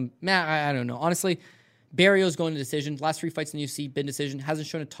want some. I don't know. Honestly, Barrio's going to decision. Last 3 fights in the UFC, been decision. Hasn't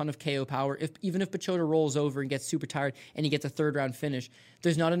shown a ton of KO power. Even if Pichota rolls over and gets super tired and he gets a third round finish,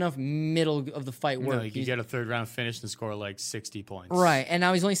 there's not enough middle of the fight work. No, you can get a third round finish and score like 60 points. Right, and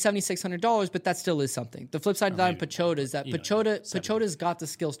now he's only $7,600, but that still is something. The flip side of that on Pichota is that Pichota's got the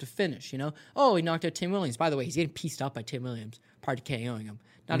skills to finish, Oh, he knocked out Tim Williams. By the way, he's getting pieced up by Tim Williams, part of KOing him.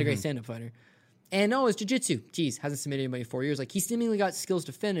 Not a great stand-up fighter. And it's jiu-jitsu. Jeez, hasn't submitted anybody in 4 years. Like, he's seemingly got skills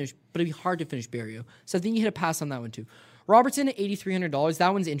to finish, but it'd be hard to finish Barrio. So I think you hit a pass on that one, too. Robertson at $8,300.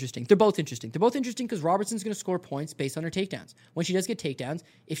 That one's interesting. They're both interesting. They're both interesting because Robertson's going to score points based on her takedowns. When she does get takedowns,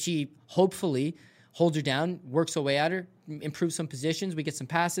 if she hopefully holds her down, works her way at her, improves some positions, we get some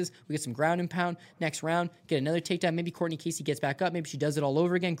passes, we get some ground and pound. Next round, get another takedown. Maybe Courtney Casey gets back up. Maybe she does it all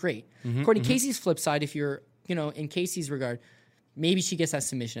over again. Great. Courtney Casey's flip side, if you're, in Casey's regard, maybe she gets that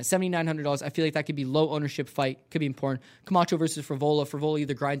submission. At $7,900, I feel like that could be low ownership fight. Could be important. Camacho versus Frevola. Frevola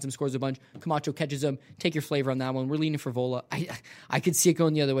either grinds him, scores a bunch. Camacho catches him. Take your flavor on that one. We're leaning Frevola. I could see it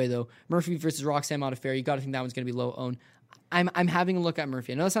going the other way, though. Murphy versus Roxanne Modafferi. You got to think that one's going to be low owned. I'm having a look at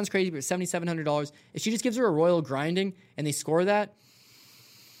Murphy. I know that sounds crazy, but $7,700. If she just gives her a royal grinding and they score that,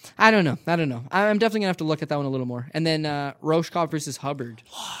 I don't know. I'm definitely going to have to look at that one a little more. And then Roshkov versus Hubbard.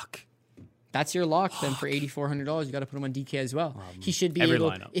 Lock. That's your lock then for $8,400. You got to put him on DK as well. He should be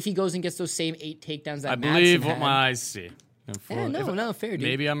able, if he goes and gets those same 8 takedowns that Madsen believe what had. my eyes see. No, fair, dude.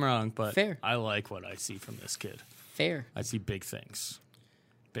 Maybe I'm wrong, but fair. I like what I see from this kid. Fair. I see big things.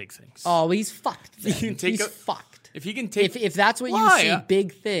 Big things. Oh, well, he's fucked. He's fucked. If he can take... If that's what you see,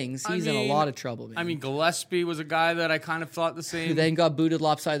 big things, he's in a lot of trouble, man. I mean, Gillespie was a guy that I kind of thought the same. Who then got booted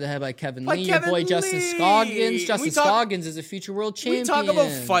lopside the head by Kevin Lee. Your boy Justin Scoggins. Justin Scoggins is a future world champion. We talk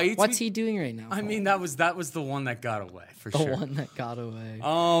about fights. What's he doing right now? I mean, that was the one that got away, for sure. The one that got away.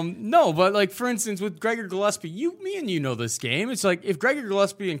 No, but like, for instance, with Gregor Gillespie, me and you know this game. It's like, if Gregor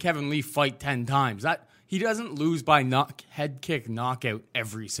Gillespie and Kevin Lee fight 10 times, he doesn't lose by head kick knockout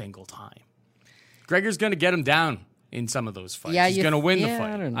every single time. Gregor's going to get him down in some of those fights. He's going to win the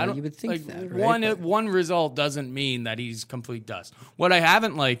fight. I don't know. You would think that, right? One result doesn't mean that he's complete dust. What I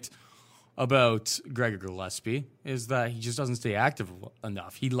haven't liked about Gregor Gillespie is that he just doesn't stay active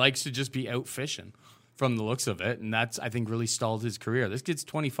enough. He likes to just be out fishing from the looks of it, and that's, I think, really stalled his career. This kid's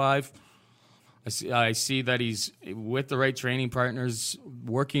 25. I see that he's with the right training partners,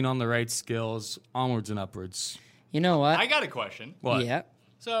 working on the right skills, onwards and upwards. You know what? I got a question. What? Yeah.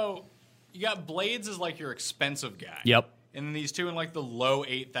 So... you got Blades as like your expensive guy. Yep. And then these two in like the low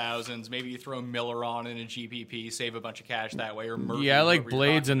 8,000s. Maybe you throw Miller on in a GPP, save a bunch of cash that way, or Murphy. Yeah, I like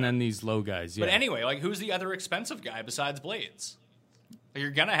Blades and then these low guys. Yeah. But anyway, like, who's the other expensive guy besides Blades? Like,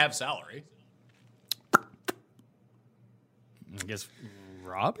 you're gonna have salary. I guess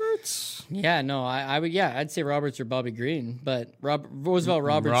Roberts. Yeah, no, I would. Yeah, I'd say Roberts or Bobby Green, but Roosevelt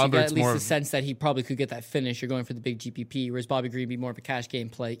Roberts, you get at least the sense that he probably could get that finish. You're going for the big GPP, whereas Bobby Green would be more of a cash game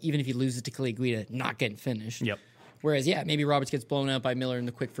play, even if he loses to Khalid Guida, not getting finished. Yep. Whereas, yeah, maybe Roberts gets blown out by Miller in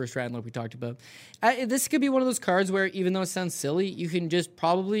the quick first round like we talked about. This could be one of those cards where, even though it sounds silly, you can just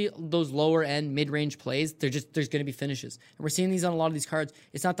probably, those lower-end, mid-range plays, there's going to be finishes. And we're seeing these on a lot of these cards.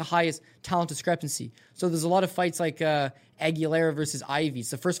 It's not the highest talent discrepancy. So there's a lot of fights like Aguilera versus Ivy. It's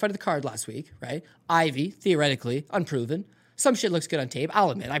the first fight of the card last week, right? Ivy, theoretically, unproven. Some shit looks good on tape.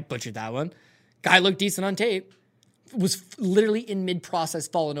 I'll admit, I butchered that one. Guy looked decent on tape. Was literally in mid-process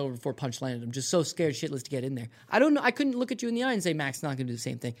falling over before punch landed him. Just so scared shitless to get in there. I don't know. I couldn't look at you in the eye and say Mac's not going to do the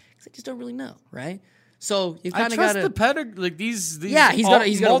same thing because I just don't really know, right? So you kind of got to the pedigree. Like these. Yeah, he's got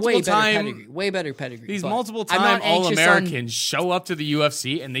a way better pedigree. Way better pedigree. These multiple-time All-Americans show up to the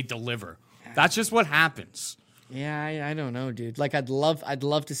UFC and they deliver. That's just what happens. Yeah, I don't know, dude. Like, I'd love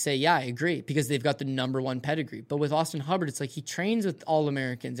to say, yeah, I agree, because they've got the number one pedigree. But with Austin Hubbard, it's like he trains with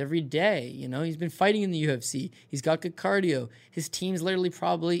All-Americans every day. You know, he's been fighting in the UFC. He's got good cardio. His team's literally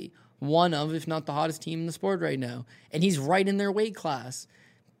probably one of, if not the hottest team in the sport right now. And he's right in their weight class.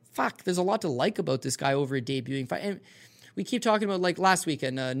 Fuck, there's a lot to like about this guy over a debuting fight. And we keep talking about, like, last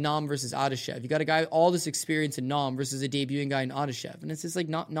weekend, Nam versus Adeshev. You got a guy all this experience in Nam versus a debuting guy in Adeshev. And it's just like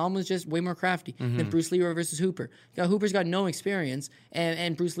Nam was just way more crafty than Bruce Leroy versus Hooper. Hooper's got no experience,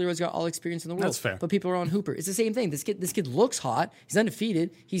 and Bruce Leroy's got all experience in the world. That's fair. But people are on Hooper. It's the same thing. This kid looks hot. He's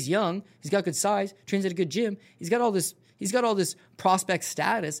undefeated. He's young. He's got good size. Trains at a good gym. He's got all this prospect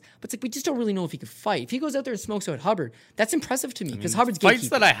status, but it's like we just don't really know if he could fight. If he goes out there and smokes out Hubbard, that's impressive to me, because Hubbard's fights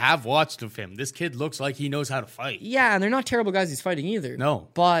gatekeeper. that I have watched of him. This kid looks like he knows how to fight. Yeah, and they're not terrible guys he's fighting either. No.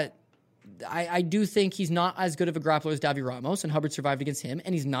 But I do think he's not as good of a grappler as Davy Ramos, and Hubbard survived against him,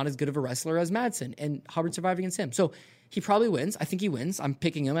 and he's not as good of a wrestler as Madsen, and Hubbard survived against him. So he probably wins. I think he wins. I'm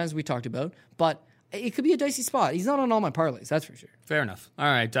picking him, as we talked about, but it could be a dicey spot. He's not on all my parlays, that's for sure. Fair enough. All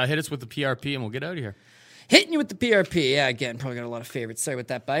right, hit us with the PRP and we'll get out of here. Hitting you with the PRP. Yeah, again, probably got a lot of favorites. Sorry with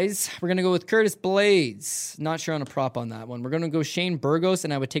that, guys. We're going to go with Curtis Blades. Not sure on a prop on that one. We're going to go Shane Burgos,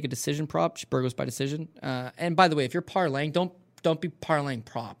 and I would take a decision prop. Burgos by decision. And by the way, if you're parlaying, don't be parlaying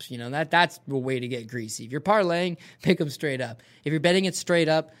props. You know, that's a way to get greasy. If you're parlaying, pick them straight up. If you're betting it straight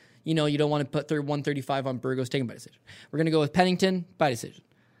up, you know, you don't want to put 135 on Burgos, take him by decision. We're going to go with Pennington by decision.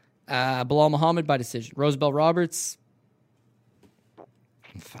 Bilal Muhammad by decision. Rosebell Roberts.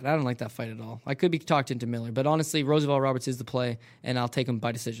 I don't like that fight at all. I could be talked into Miller, but honestly, Roosevelt Roberts is the play, and I'll take him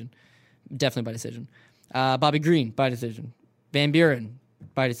by decision. Definitely by decision. Bobby Green, by decision. Van Buren,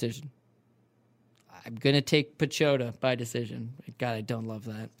 by decision. I'm going to take Pachota by decision. God, I don't love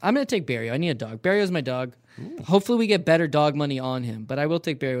that. I'm going to take Barrio. I need a dog. Barrio's my dog. Ooh. Hopefully we get better dog money on him, but I will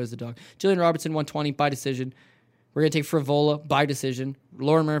take Barrio as the dog. Jillian Robertson, 120, by decision. We're going to take Frivola by decision.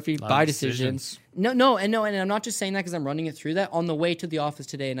 Lauren Murphy by decision. No, and I'm not just saying that because I'm running it through that. On the way to the office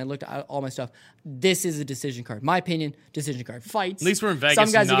today, and I looked at all my stuff, this is a decision card. My opinion, decision card. Fights. At least we're in Vegas.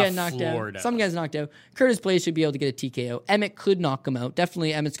 Some guys are getting knocked out. Some guys knocked out. Curtis Blades should be able to get a TKO. Emmett could knock him out.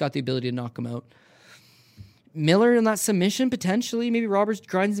 Definitely Emmett's got the ability to knock him out. Miller in that submission, potentially. Maybe Roberts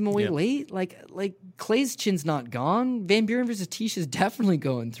grinds him away late. Like Clay's chin's not gone. Van Buren versus Tish is definitely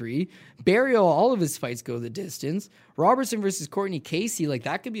going 3. Barrio, all of his fights go the distance. Robertson versus Courtney Casey, like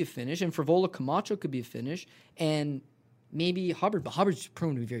that could be a finish. And Frivola Camacho could be a finish. And maybe Hubbard, but Hubbard's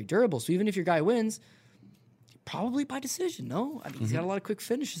proven to be very durable. So even if your guy wins, probably by decision, no? I mean, he's got a lot of quick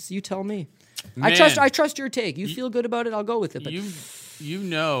finishes, so you tell me. Man, I trust your take. You feel good about it, I'll go with it. But you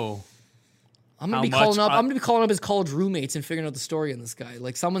know... I'm gonna be calling up his college roommates and figuring out the story on this guy.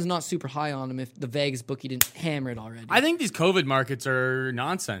 Like someone's not super high on him if the Vegas bookie didn't hammer it already. I think these COVID markets are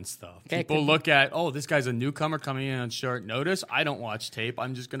nonsense, though. Okay, people look at, this guy's a newcomer coming in on short notice. I don't watch tape.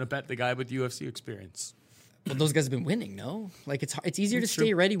 I'm just gonna bet the guy with UFC experience. Well, those guys have been winning, no? Like it's easier to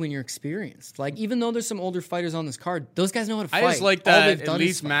stay ready when you're experienced. Like even though there's some older fighters on this card, those guys know how to fight. I just like that at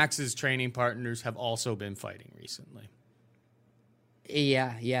least Max's training partners have also been fighting recently.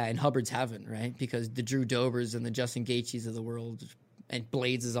 Yeah, and Hubbard's haven't, right? Because the Drew Dobers and the Justin Gaethjes of the world, and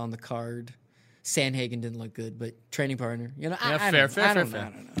Blades is on the card. Sandhagen didn't look good, but training partner, you know. I don't know,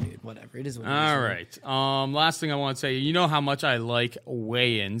 dude. Whatever, it is what it is. All right. Last thing I want to say, you know how much I like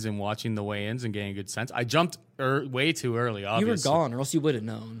weigh-ins and watching the weigh-ins and getting a good sense. I jumped way too early. Obviously, you were gone, or else you would have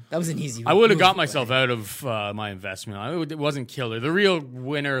known. That was an easy. I would have got myself out of my investment. It wasn't killer. The real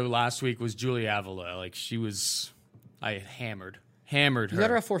winner last week was Julia Avila. Like I had hammered her. You got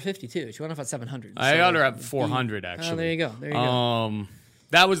her at 450 too. She went off at 700. I got her at 400 actually. Oh, there you go.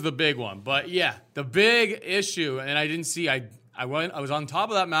 That was the big one. But yeah, the big issue, and I didn't see. I was on top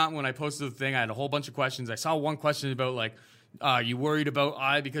of that mountain when I posted the thing. I had a whole bunch of questions. I saw one question about like, you worried about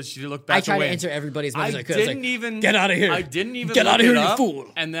I because she looked back. I tried to answer everybody as much as I could. Get out of here. I didn't even get out of here, you fool.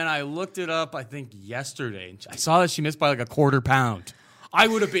 And then I looked it up. I think yesterday. I saw that she missed by like a quarter pound. I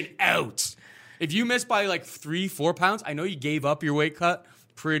would have been out. If you miss by like 3-4 pounds, I know you gave up your weight cut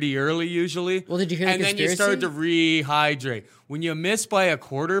pretty early usually. Well, did you hear the conspiracy? And then you started to rehydrate. When you miss by a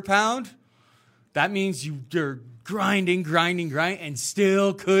quarter pound, that means you're grinding, and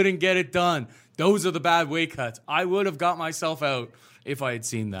still couldn't get it done. Those are the bad weight cuts. I would have got myself out if I had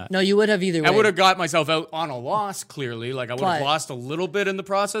seen that. No, you would have either way. I would have got myself out on a loss, clearly. Like, I would have lost a little bit in the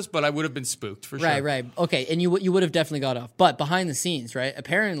process, but I would have been spooked for sure. Right. Okay, and you would have definitely got off. But behind the scenes, right,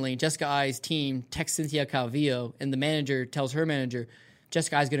 apparently Jessica Ai's team texts Cynthia Calvillo, and the manager tells her manager,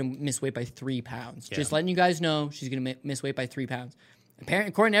 Jessica Ai's going to miss weight by 3 pounds. Yeah. Just letting you guys know she's going to miss weight by 3 pounds. Apparently,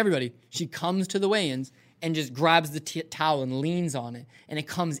 according to everybody, she comes to the weigh-ins and just grabs the towel and leans on it, and it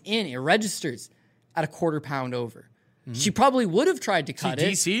comes in, it registers. at a quarter pound over. She probably would have tried to cut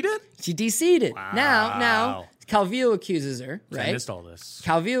it. She DC'd it? She DC'd it. Wow. Now, Calvillo accuses her, right? I missed all this.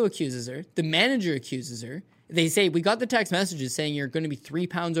 Calvillo accuses her. The manager accuses her. They say, we got the text messages saying you're going to be 3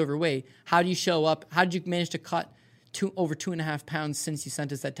 pounds overweight. How do you show up? How did you manage to cut over 2.5 pounds since you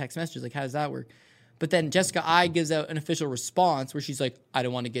sent us that text message? Like, how does that work? But then Jessica I gives out an official response where she's like, I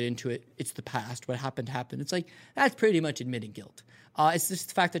don't want to get into it. It's the past. What happened happened. It's like, that's pretty much admitting guilt. It's just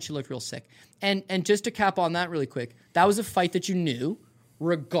the fact that she looked real sick. And just to cap on that really quick, that was a fight that you knew,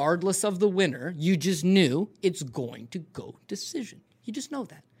 regardless of the winner, you just knew it's going to go decision. You just know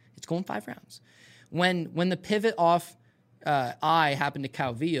that. It's going 5 rounds. When the pivot off I happened to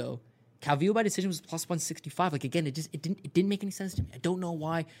Calvillo by decision was plus 165. Like, again, it didn't make any sense to me. I don't know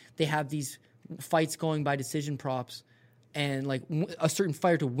why they have these fights going by decision props and like a certain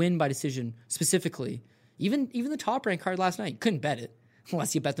fighter to win by decision specifically. Even the top rank card last night, you couldn't bet it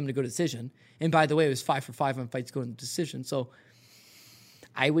unless you bet them to go to decision. And by the way, it was 5 for 5 on fights going to decision. So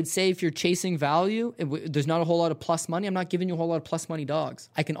I would say if you're chasing value, there's not a whole lot of plus money. I'm not giving you a whole lot of plus money dogs.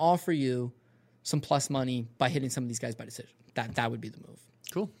 I can offer you some plus money by hitting some of these guys by decision. That would be the move.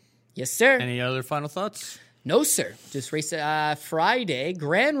 Cool. Yes, sir. Any other final thoughts? No, sir. Just race Friday,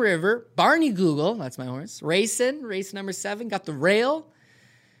 Grand River, Barney Google. That's my horse. Race number 7. Got the rail.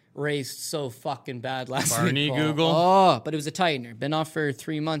 Raced so fucking bad last week. Barney Google. Oh, but it was a tightener. Been off for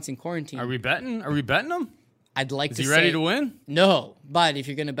 3 months in quarantine. Are we betting him? I'd like to say. Is he ready to win? No, but if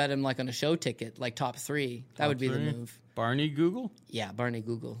you're going to bet him like on a show ticket, like top 3, that would be the move. Barney Google? Yeah, Barney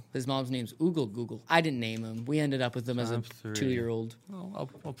Google. His mom's name's Oogle Google. I didn't name him. We ended up with him as a 2-year-old. Well,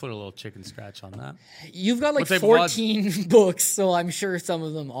 I'll put a little chicken scratch on that. You've got like 14 books, so I'm sure some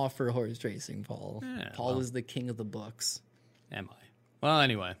of them offer horse racing, Paul. Yeah, Paul is the king of the books. Am I? Well,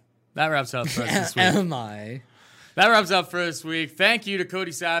 anyway, that wraps up for us this week. Am I? That wraps up for this week. Thank you to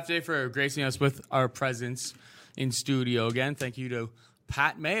Cody Safdie for gracing us with our presence in studio again. Thank you to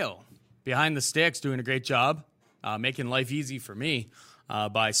Pat Mayo behind the sticks, doing a great job, making life easy for me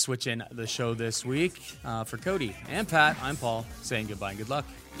by switching the show this week. For Cody and Pat, I'm Paul, saying goodbye and good luck.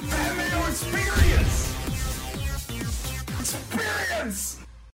 Pat Mayo Experience! Experience!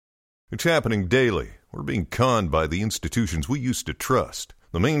 It's happening daily. We're being conned by the institutions we used to trust.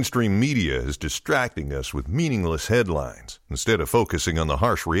 The mainstream media is distracting us with meaningless headlines instead of focusing on the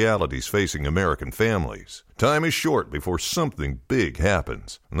harsh realities facing American families. Time is short before something big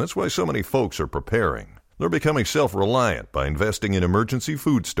happens, and that's why so many folks are preparing. They're becoming self-reliant by investing in emergency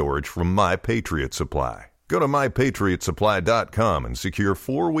food storage from My Patriot Supply. Go to MyPatriotSupply.com and secure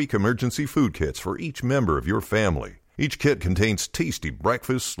 4-week emergency food kits for each member of your family. Each kit contains tasty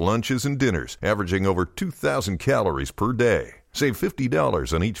breakfasts, lunches, and dinners, averaging over 2,000 calories per day. Save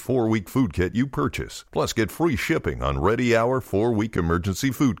 $50 on each 4-week food kit you purchase. Plus, get free shipping on Ready Hour 4-week emergency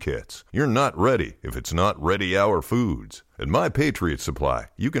food kits. You're not ready if it's not Ready Hour Foods. At My Patriot Supply,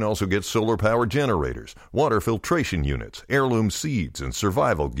 you can also get solar power generators, water filtration units, heirloom seeds, and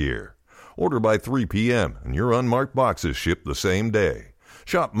survival gear. Order by 3 p.m. and your unmarked boxes ship the same day.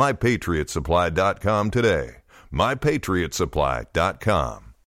 Shop MyPatriotSupply.com today. MyPatriotSupply.com.